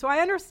Britney Spears. So I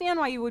understand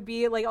why you would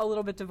be like a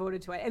little bit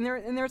devoted to it. And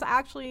there's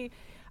actually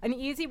an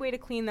easy way to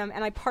clean them.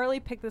 And I partly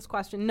picked this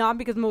question not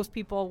because most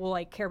people will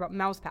like care about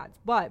mouse pads,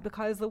 but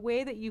because the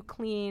way that you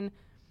clean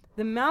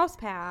the mouse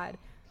pad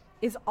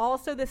is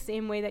also the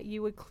same way that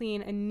you would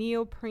clean a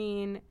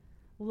neoprene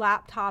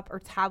laptop or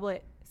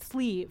tablet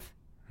sleeve.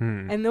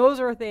 And those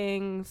are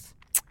things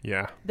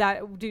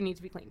that do need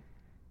to be cleaned.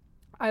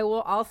 I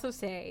will also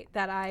say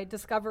that I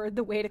discovered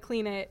the way to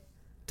clean it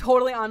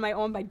totally on my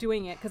own by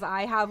doing it, because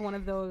I have one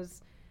of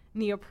those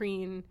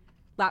neoprene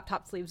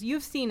laptop sleeves.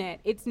 You've seen it.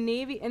 It's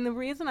navy, and the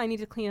reason I need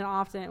to clean it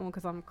often,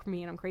 because I'm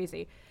me and I'm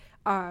crazy,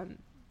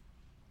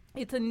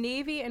 it's a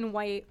navy and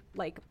white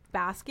like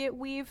basket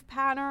weave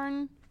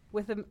pattern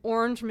with an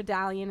orange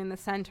medallion in the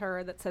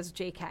center that says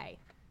JK.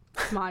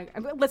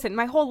 Listen,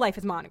 my whole life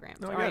is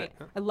monograms, all right?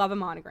 I love a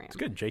monogram. It's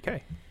good,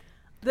 JK.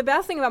 The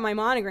best thing about my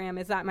monogram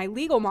is that my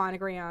legal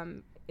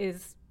monogram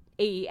is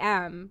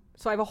AEM.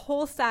 So I have a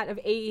whole set of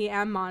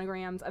AEM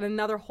monograms and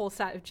another whole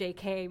set of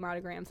JK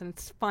monograms, and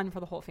it's fun for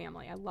the whole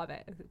family. I love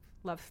it. I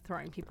love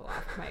throwing people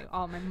off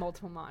all my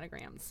multiple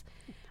monograms.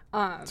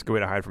 It's a good way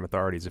to hide from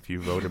authorities if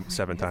you voted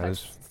 7 times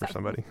for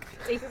somebody.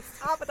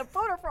 Stop at the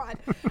voter fraud.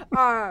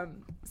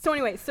 So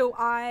anyway, so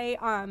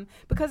I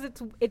because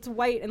it's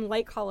white and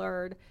light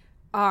colored,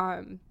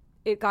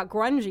 it got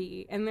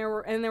grungy and there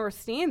were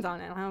stains on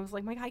it, and I was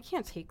like, I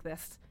can't take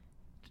this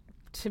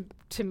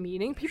to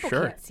meeting. People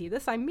can't see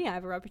this. I'm me. I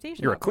have a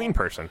reputation. You're a clean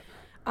person.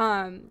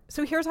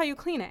 So here's how you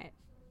clean it,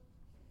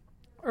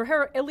 or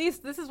here, at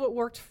least this is what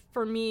worked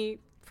for me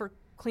for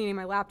cleaning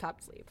my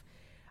laptop sleeve.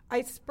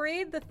 I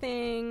sprayed the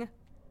thing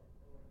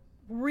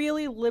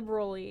really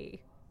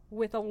liberally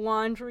with a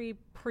laundry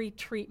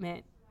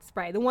pre-treatment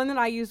spray. The one that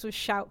I used was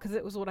Shout because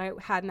it was what I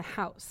had in the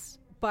house.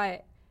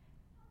 But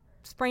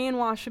spray and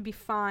wash should be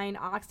fine.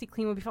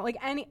 OxiClean would be fine. Like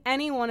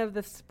any one of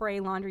the spray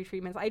laundry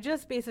treatments. I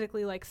just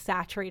basically like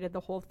saturated the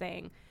whole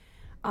thing.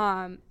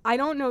 I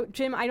don't know,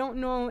 Jim, I don't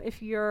know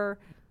if your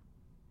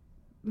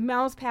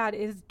mouse pad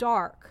is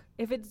dark.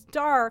 If it's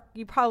dark,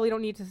 you probably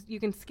don't need to,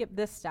 you can skip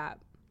this step.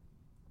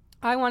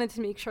 I wanted to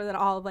make sure that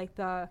all of like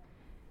the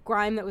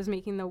grime that was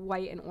making the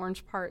white and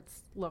orange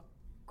parts look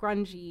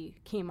grungy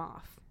came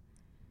off.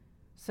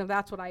 So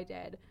that's what I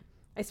did.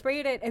 I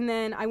sprayed it, and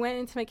then I went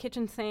into my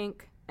kitchen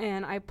sink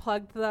and I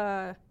plugged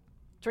the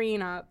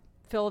drain up,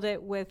 filled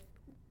it with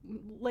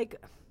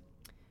like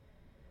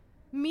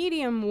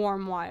medium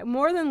warm water,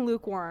 more than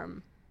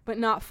lukewarm, but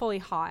not fully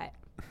hot.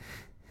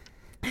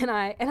 And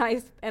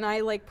I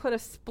like put a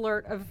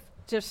splurt of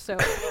dish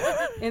soap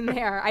in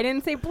there. I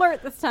didn't say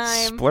blurt this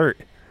time. Splurt.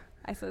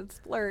 I said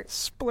splurt.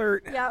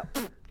 Splurt. Yeah.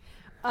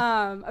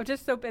 Of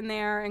just soap in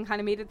there and kind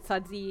of made it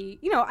sudsy.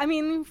 You know, I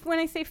mean, when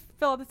I say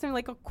fill up the sink,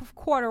 like a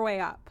quarter way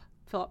up,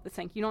 fill up the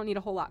sink. You don't need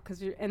a whole lot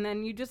and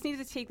then you just need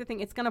to take the thing.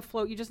 It's gonna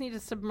float. You just need to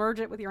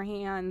submerge it with your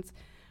hands,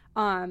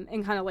 and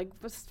kind of like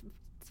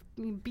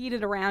beat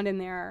it around in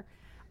there,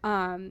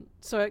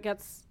 so it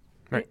gets.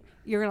 Right.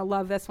 You're gonna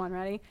love this one.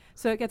 Ready?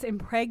 So it gets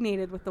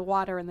impregnated with the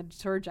water and the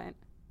detergent.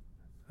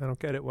 I don't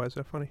get it. Why is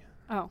that funny?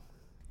 Oh.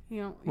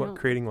 What,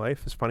 creating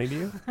life is funny to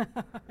you?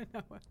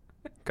 No.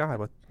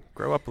 God,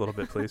 grow up a little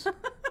bit, please.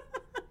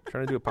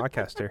 Trying to do a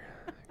podcast here.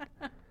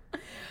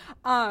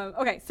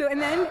 Okay, so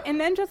and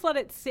then just let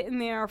it sit in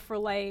there for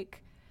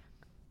like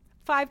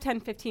 5, 10,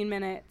 15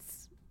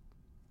 minutes,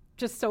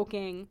 just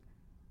soaking.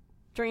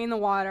 Drain the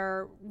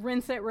water,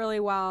 rinse it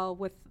really well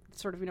with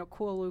sort of,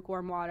 cool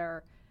lukewarm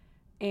water,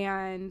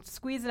 and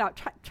squeeze it out.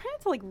 Try not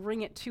to like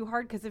wring it too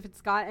hard, because if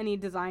it's got any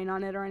design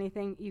on it or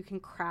anything, you can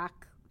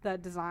crack the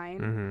design.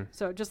 Mm-hmm.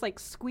 So just like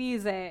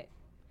squeeze it.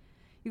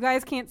 You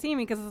guys can't see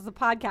me because this is a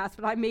podcast,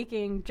 but I'm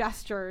making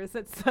gestures.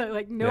 It's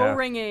like no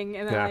ringing,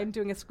 and then I'm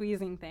doing a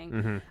squeezing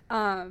thing.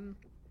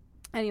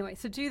 Anyway,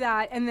 so do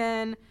that, and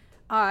then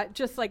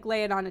just like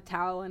lay it on a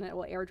towel, and it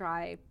will air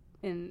dry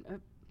in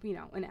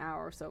an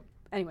hour or so.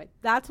 Anyway,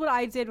 that's what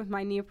I did with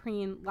my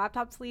neoprene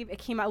laptop sleeve. It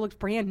came out, it looked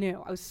brand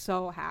new. I was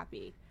so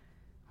happy.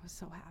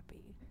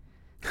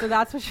 So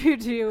that's what you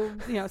do,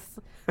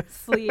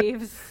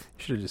 sleeves.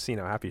 You should have just seen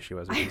how happy she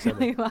was when I you said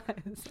really it. was.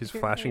 She's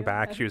flashing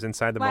back. She was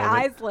inside the My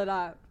moment. eyes lit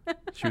up.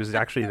 She was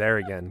actually there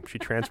again. She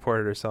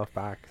transported herself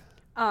back.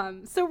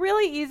 So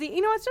really easy.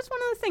 It's just one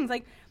of those things.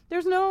 Like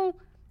there's no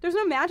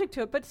magic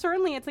to it, but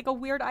certainly it's like a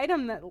weird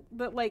item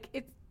that like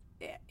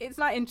it's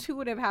not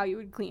intuitive how you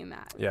would clean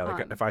that. Yeah,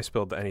 like if I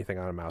spilled anything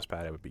on a mouse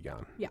pad, it would be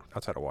gone. Yeah.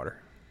 Outside of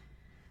water.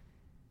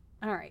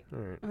 All right.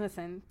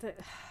 Listen,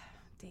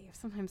 Dave,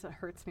 sometimes it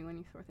hurts me when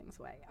you throw things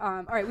away.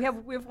 All right, we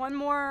have one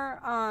more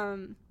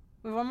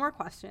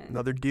question.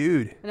 Another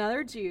dude.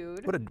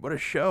 What a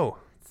show.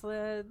 It's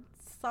a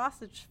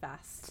sausage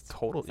fest. It's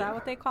total. Is that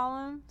what they call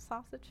them?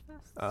 Sausage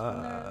fest?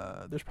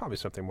 There's probably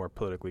something more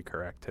politically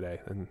correct today,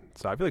 and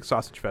so I feel like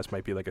sausage fest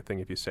might be like a thing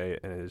if you say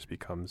it and it just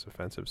becomes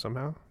offensive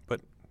somehow.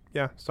 But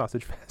yeah,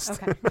 sausage fest.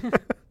 Okay.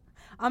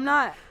 I'm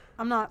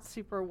not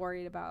super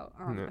worried about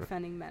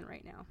offending men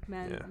right now.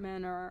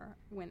 Men are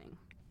winning.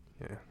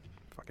 Yeah,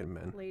 fucking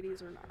men.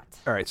 Ladies are not.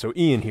 All right, so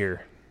Ian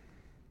here.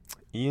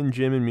 Ian,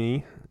 Jim, and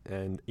me,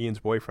 and Ian's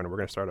boyfriend, we're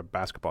going to start a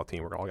basketball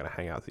team. We're all going to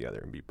hang out together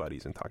and be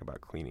buddies and talk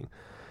about cleaning.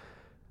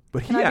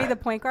 But Can I be the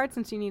point guard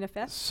since you need a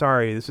fifth?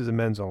 Sorry, this is a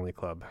men's only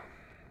club.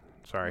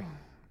 Sorry.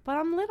 But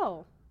I'm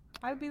little.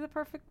 I would be the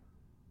perfect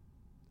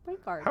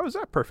point guard. How is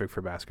that perfect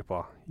for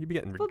basketball? You'd be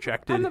getting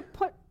rejected. I'm the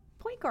point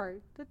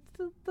guard. The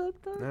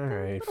all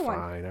right, fine.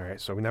 One. All right,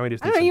 so now we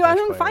just. I don't know.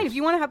 I'm fine. If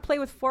you want to play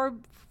with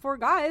four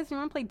guys, you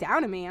want to play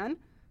down a man.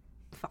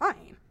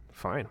 Fine.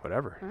 Fine,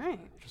 whatever. All right.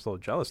 Just a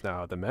little jealous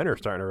now. The men are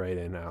starting to write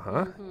in now,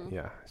 huh?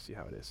 Yeah, I see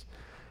how it is.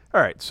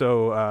 All right,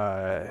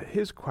 so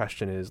his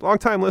question is,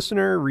 long-time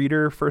listener,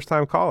 reader,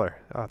 first-time caller.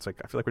 Oh, it's like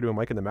I feel like we're doing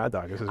Mike and the Mad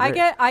Dog. This is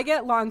great. I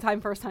get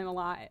long-time, first-time a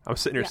lot. I'm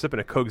sitting here sipping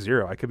a Coke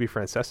Zero. I could be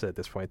Francesca at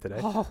this point today.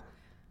 Oh.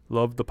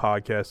 Love the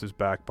podcast is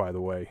back, by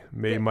the way.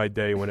 Made my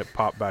day when it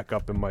popped back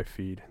up in my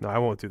feed. No, I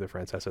won't do the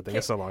Francesca thing.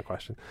 It's a long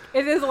question.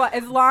 It is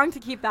it's long to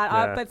keep that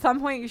up, but at some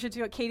point you should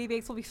do it. Katie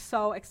Bakes will be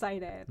so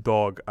excited.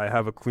 Dog, I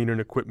have a cleaning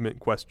equipment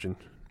question.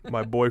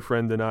 My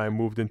boyfriend and I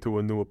moved into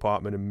a new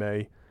apartment in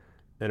May,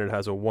 and it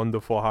has a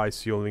wonderful high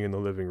ceiling in the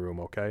living room,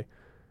 okay?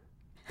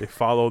 They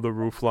follow the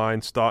roof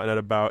line, starting at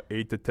about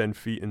 8 to 10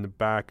 feet in the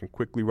back and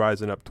quickly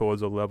rising up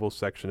towards a level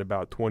section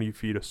about 20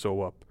 feet or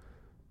so up.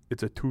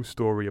 It's a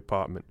 2-story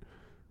apartment.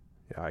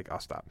 Yeah, I'll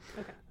stop.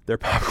 Okay. They're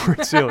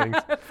popcorn ceilings.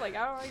 It's like,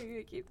 I don't want you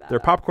to keep that They're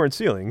up. popcorn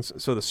ceilings,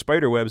 so the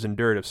spider webs and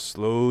dirt have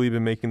slowly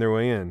been making their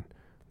way in.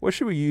 What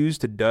should we use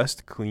to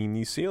dust clean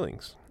these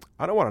ceilings?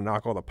 I don't want to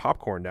knock all the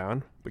popcorn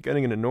down, but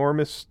getting on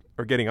enormous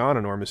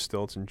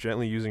stilts and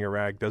gently using a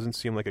rag doesn't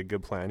seem like a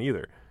good plan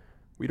either.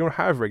 We don't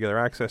have regular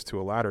access to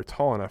a ladder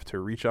tall enough to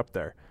reach up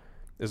there.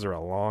 Is there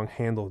a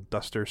long-handled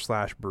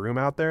duster/broom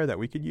out there that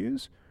we could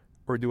use?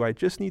 Or do I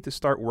just need to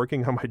start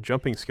working on my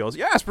jumping skills?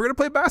 Yes, we're going to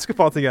play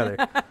basketball together.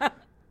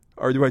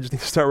 Or do I just need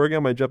to start working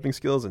on my jumping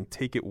skills and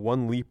take it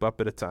one leap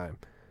up at a time?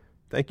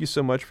 Thank you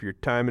so much for your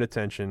time and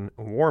attention.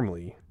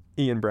 Warmly,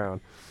 Ian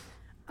Brown.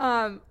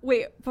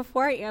 Wait,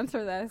 before I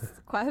answer this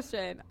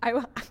question,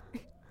 I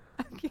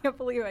can't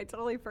believe I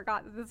totally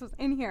forgot that this was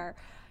in here.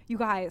 You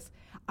guys,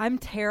 I'm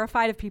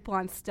terrified of people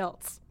on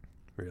stilts.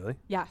 Really?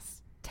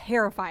 Yes,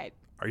 terrified.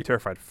 Are you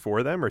terrified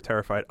for them or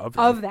terrified of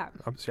them? Of them.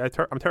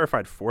 I'm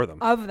terrified for them.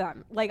 Of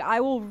them. Like, I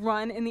will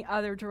run in the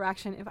other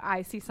direction if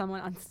I see someone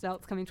on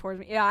stilts coming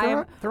towards me.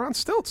 Yeah, they're on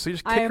stilts, so you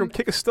just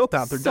kick a stilt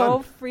out. They're so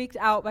done. Freaked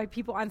out by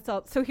people on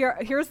stilts. So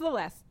here's the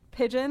list.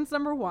 Pigeons,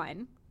 number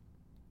 1.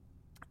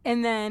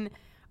 And then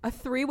a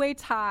 3-way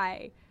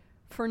tie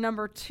for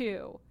number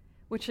 2,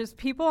 which is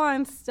people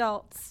on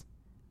stilts,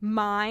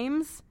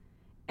 mimes,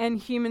 and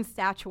human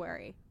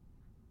statuary.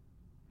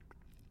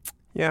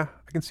 Yeah,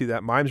 I can see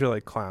that. Mimes are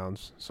like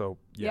clowns, so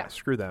yeah,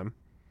 screw them.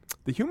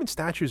 The human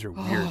statues are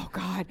weird. Oh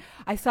God,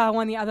 I saw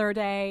one the other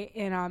day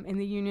in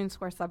the Union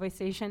Square subway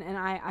station, and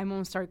I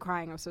almost started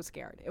crying. I was so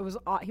scared. He was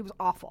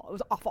awful. It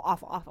was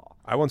awful.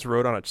 I once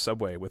rode on a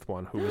subway with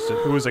one who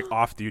was like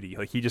off duty.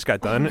 Like he just got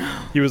done.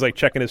 He was like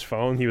checking his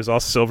phone. He was all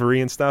silvery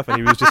and stuff, and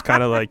he was just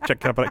kind of like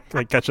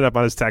catching up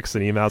on his texts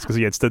and emails because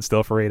he had stood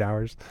still for 8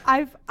 hours.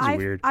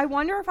 Weird. I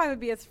wonder if I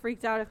would be as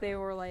freaked out if they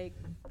were like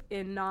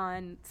in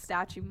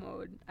non-statue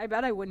mode. I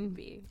bet I wouldn't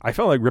be. I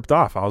felt like ripped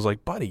off. I was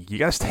like, buddy, you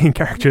gotta stay in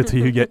character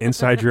until you get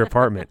inside your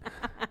apartment.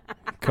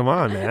 Come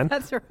on, man.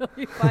 That's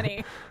really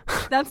funny.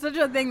 That's such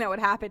a thing that would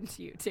happen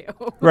to you too.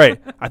 Right.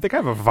 I think I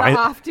have a Vine.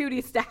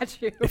 Off-duty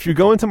statue. If you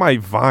go into my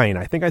Vine,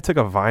 I think I took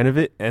a Vine of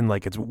it, and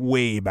like it's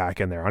way back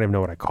in there. I don't even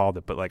know what I called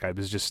it, but like it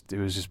was just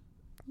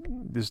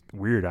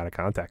weird out of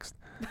context.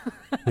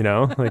 You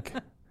know, like.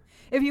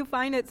 If you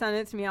find it, send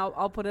it to me.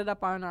 I'll put it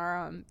up on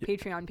our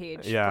Patreon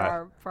page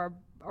for our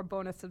our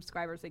bonus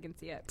subscribers, they can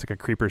see it. It's like a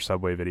creeper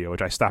subway video,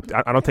 which I stopped.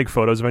 I don't take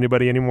photos of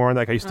anybody anymore.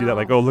 Like I used to do that.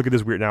 Like, oh, look at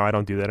this weird. Now I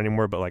don't do that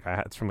anymore. But like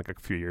it's from like a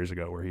few years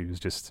ago where he was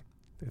just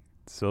a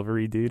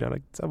silvery dude on a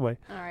subway.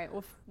 All right,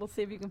 we'll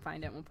see if you can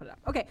find it. And we'll put it up.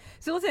 Okay,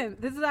 so listen,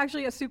 this is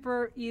actually a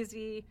super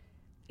easy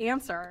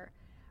answer.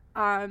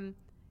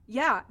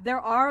 Yeah, there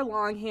are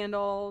long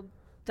handle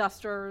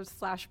dusters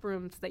 /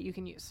 brooms that you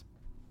can use.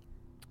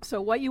 So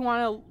what you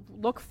want to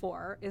look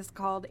for is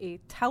called a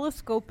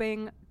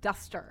telescoping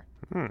duster.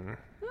 And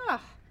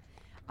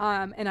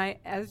I,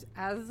 as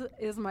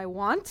is my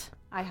wont,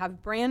 I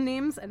have brand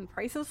names and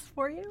prices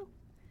for you.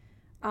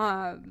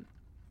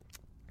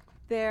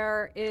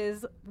 There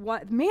is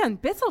one, man,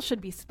 Bissell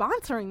should be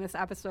sponsoring this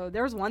episode.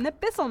 There's one that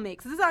Bissell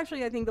makes. This is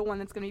actually, I think, the one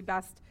that's going to be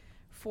best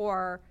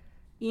for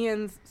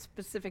Ian's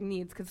specific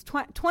needs, because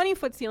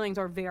 20-foot ceilings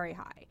are very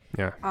high.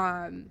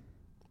 Yeah.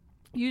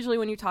 Usually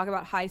when you talk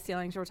about high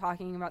ceilings, we're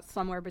talking about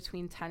somewhere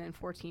between 10 and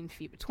 14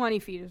 feet, but 20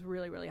 feet is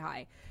really, really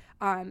high.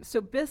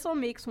 So Bissell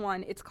makes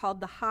one. It's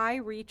called the High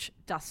Reach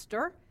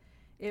Duster.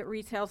 It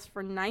retails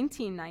for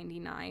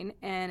 $19.99,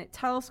 and it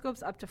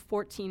telescopes up to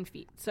 14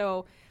 feet.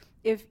 So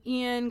if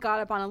Ian got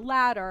up on a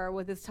ladder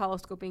with his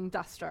telescoping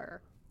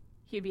duster,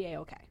 he'd be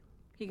A-okay.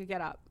 He could get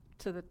up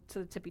to the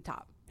tippy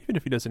top. Even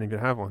if he doesn't even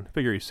have one,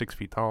 figure he's 6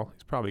 feet tall.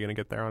 He's probably going to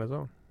get there on his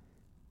own.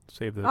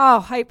 Save the. Oh,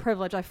 height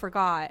privilege! I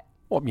forgot.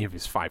 Well, I mean, if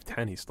he's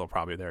 5'10", he's still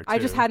probably there too. I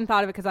just hadn't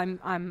thought of it because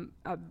I'm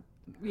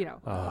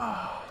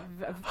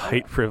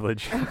height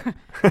privilege.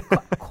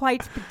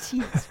 Quite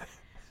petite.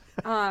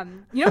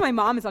 My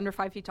mom is under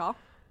 5 feet tall.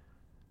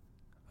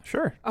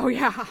 Sure. Oh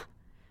yeah,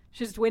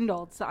 she's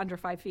dwindled to under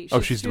 5 feet.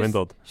 She's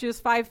dwindled. She was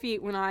 5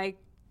 feet when I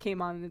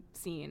came on the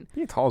scene.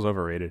 Being tall is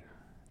overrated.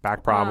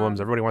 Back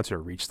problems. Everybody wants you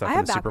to reach stuff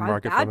in the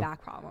supermarket. I have bad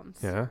back problems.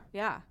 Yeah.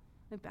 Yeah, I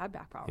have bad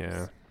back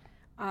problems.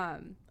 Yeah.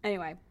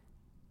 Anyway,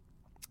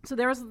 so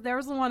there's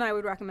the one I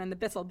would recommend, the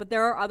Bissell, but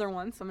there are other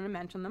ones, so I'm going to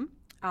mention them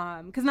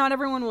because not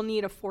everyone will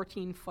need a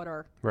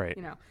 14-footer. Right.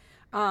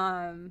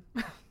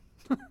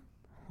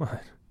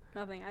 What?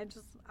 Nothing.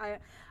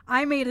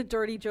 I made a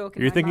dirty joke.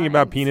 You're thinking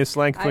about penis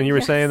length when you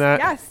were saying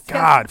that? Yes.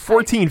 God,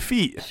 14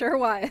 feet. Sure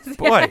was.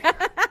 Boy.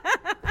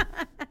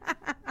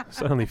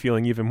 Suddenly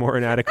feeling even more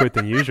inadequate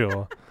than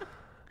usual.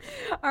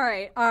 All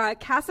right.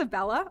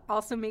 Casabella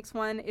also makes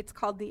one. It's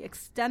called the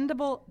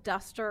Extendable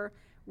Duster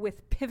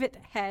with Pivot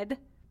Head.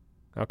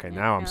 Okay,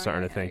 now I'm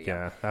starting to think,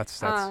 that's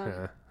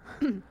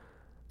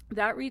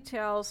That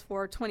retails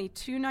for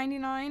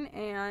 $22.99,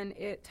 and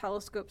it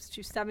telescopes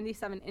to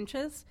 77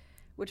 inches,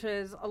 which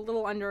is a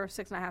little under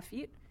 6.5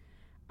 feet.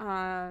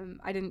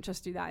 I didn't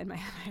just do that in my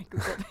head. I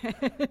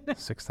Googled it.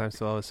 6 times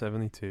 12 is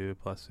 72,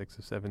 plus 6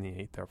 is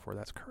 78. Therefore,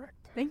 that's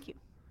correct. Thank you.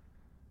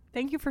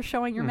 Thank you for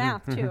showing your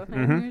math, too.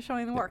 Thank you for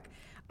showing the work.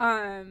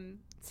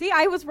 See,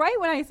 I was right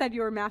when I said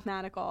you were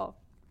mathematical.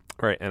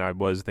 Right, and I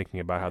was thinking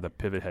about how the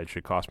pivot head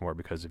should cost more,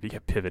 because if you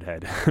get pivot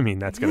head, I mean,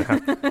 that's going to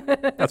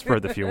have, that's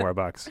worth a few more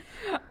bucks.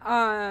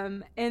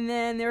 And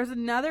then there's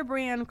another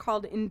brand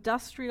called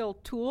Industrial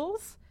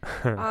Tools.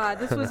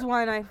 This was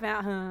one I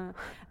found.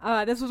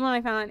 This was one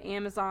I found on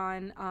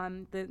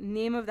Amazon. The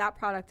name of that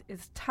product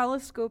is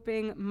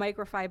Telescoping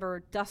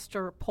Microfiber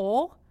Duster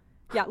Pole.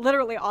 Yeah,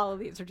 literally all of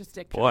these are just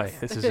dick jokes. Boy,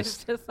 this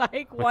is just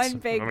like one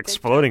big. I'm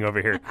exploding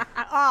over here.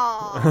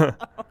 Oh.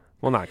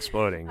 Well, not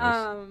exploding.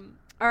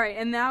 All right,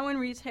 and that one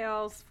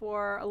retails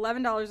for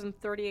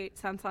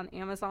 $11.38 on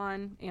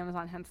Amazon.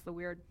 Amazon, hence the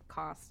weird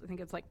cost. I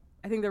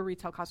think the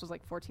retail cost was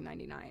like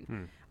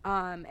 $14.99.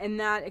 And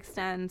that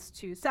extends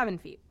to 7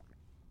 feet.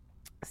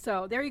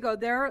 So there you go.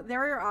 There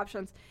are your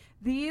options.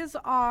 These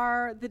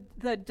are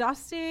the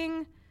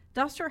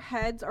duster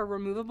heads are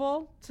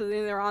removable. So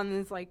they're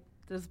on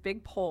this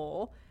big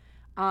pole.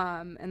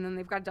 And then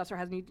they've got duster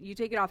heads, and you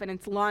take it off, and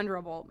it's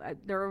launderable.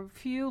 There are a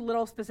few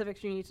little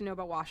specifics you need to know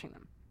about washing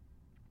them.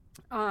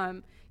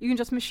 You can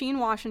just machine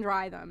wash and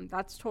dry them.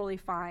 That's totally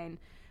fine.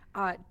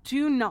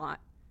 Do not,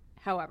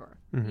 however,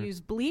 use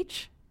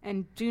bleach,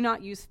 and do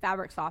not use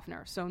fabric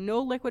softener. So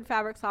no liquid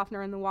fabric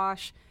softener in the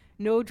wash,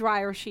 no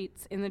dryer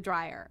sheets in the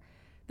dryer.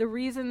 The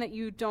reason that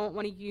you don't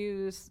want to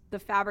use the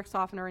fabric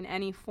softener in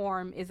any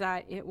form is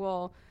that it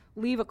will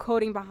leave a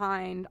coating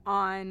behind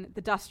on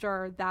the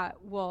duster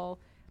that will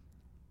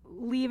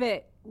leave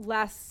it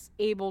less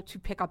able to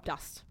pick up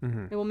dust.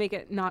 It will make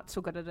it not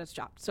so good at its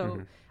job.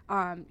 So,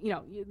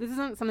 this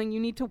isn't something you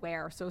need to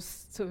wear. So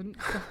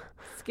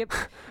skip.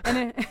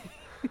 And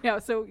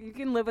so you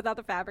can live without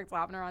the fabric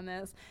softener on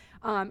this.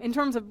 In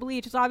terms of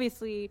bleach, it's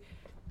obviously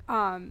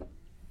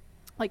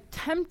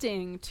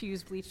tempting to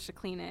use bleach to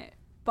clean it,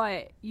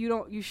 but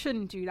you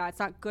shouldn't do that. It's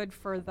not good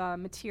for the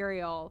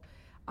material.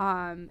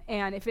 And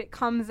if it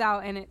comes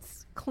out and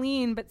it's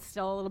clean but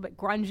still a little bit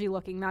grungy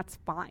looking, that's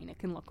fine. It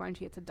can look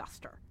grungy. It's a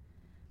duster.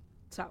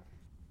 So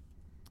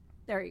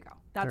there you go.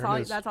 That's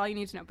all you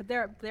need to know. But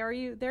there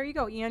you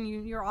go, Ian.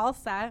 You're all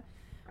set.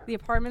 The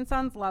apartment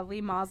sounds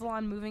lovely. Mazel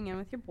on moving in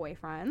with your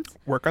boyfriend.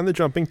 Work on the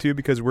jumping too,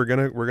 because we're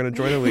gonna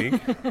join a league.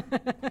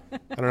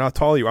 I don't know how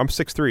tall you. I'm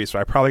 6'3", so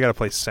I probably got to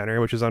play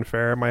center, which is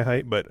unfair at my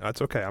height, but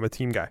that's okay. I'm a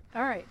team guy.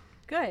 All right,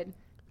 good.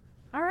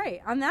 All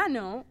right. On that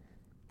note,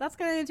 that's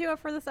going to do it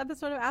for this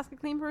episode of Ask a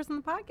Clean Person,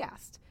 the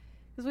podcast.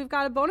 Because we've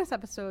got a bonus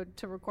episode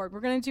to record.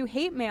 We're going to do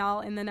hate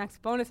mail in the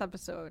next bonus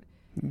episode.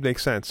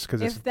 Makes sense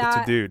because it's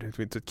a dude.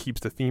 It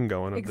keeps the theme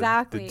going.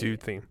 Exactly. The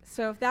dude theme.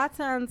 So if that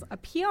sounds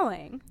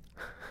appealing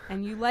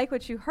and you like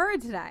what you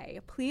heard today,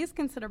 please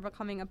consider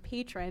becoming a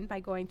patron by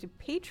going to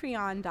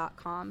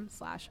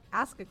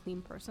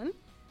patreon.com/askacleanperson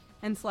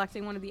and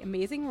selecting one of the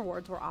amazing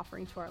rewards we're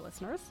offering to our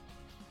listeners.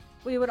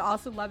 We would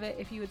also love it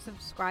if you would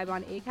subscribe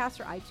on Acast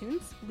or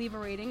iTunes, leave a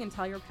rating, and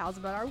tell your pals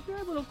about our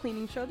weird little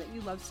cleaning show that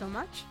you love so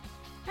much.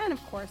 And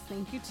of course,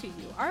 thank you to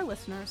you, our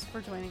listeners,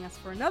 for joining us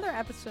for another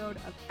episode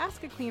of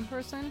Ask a Clean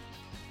Person,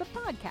 the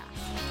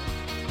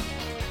podcast.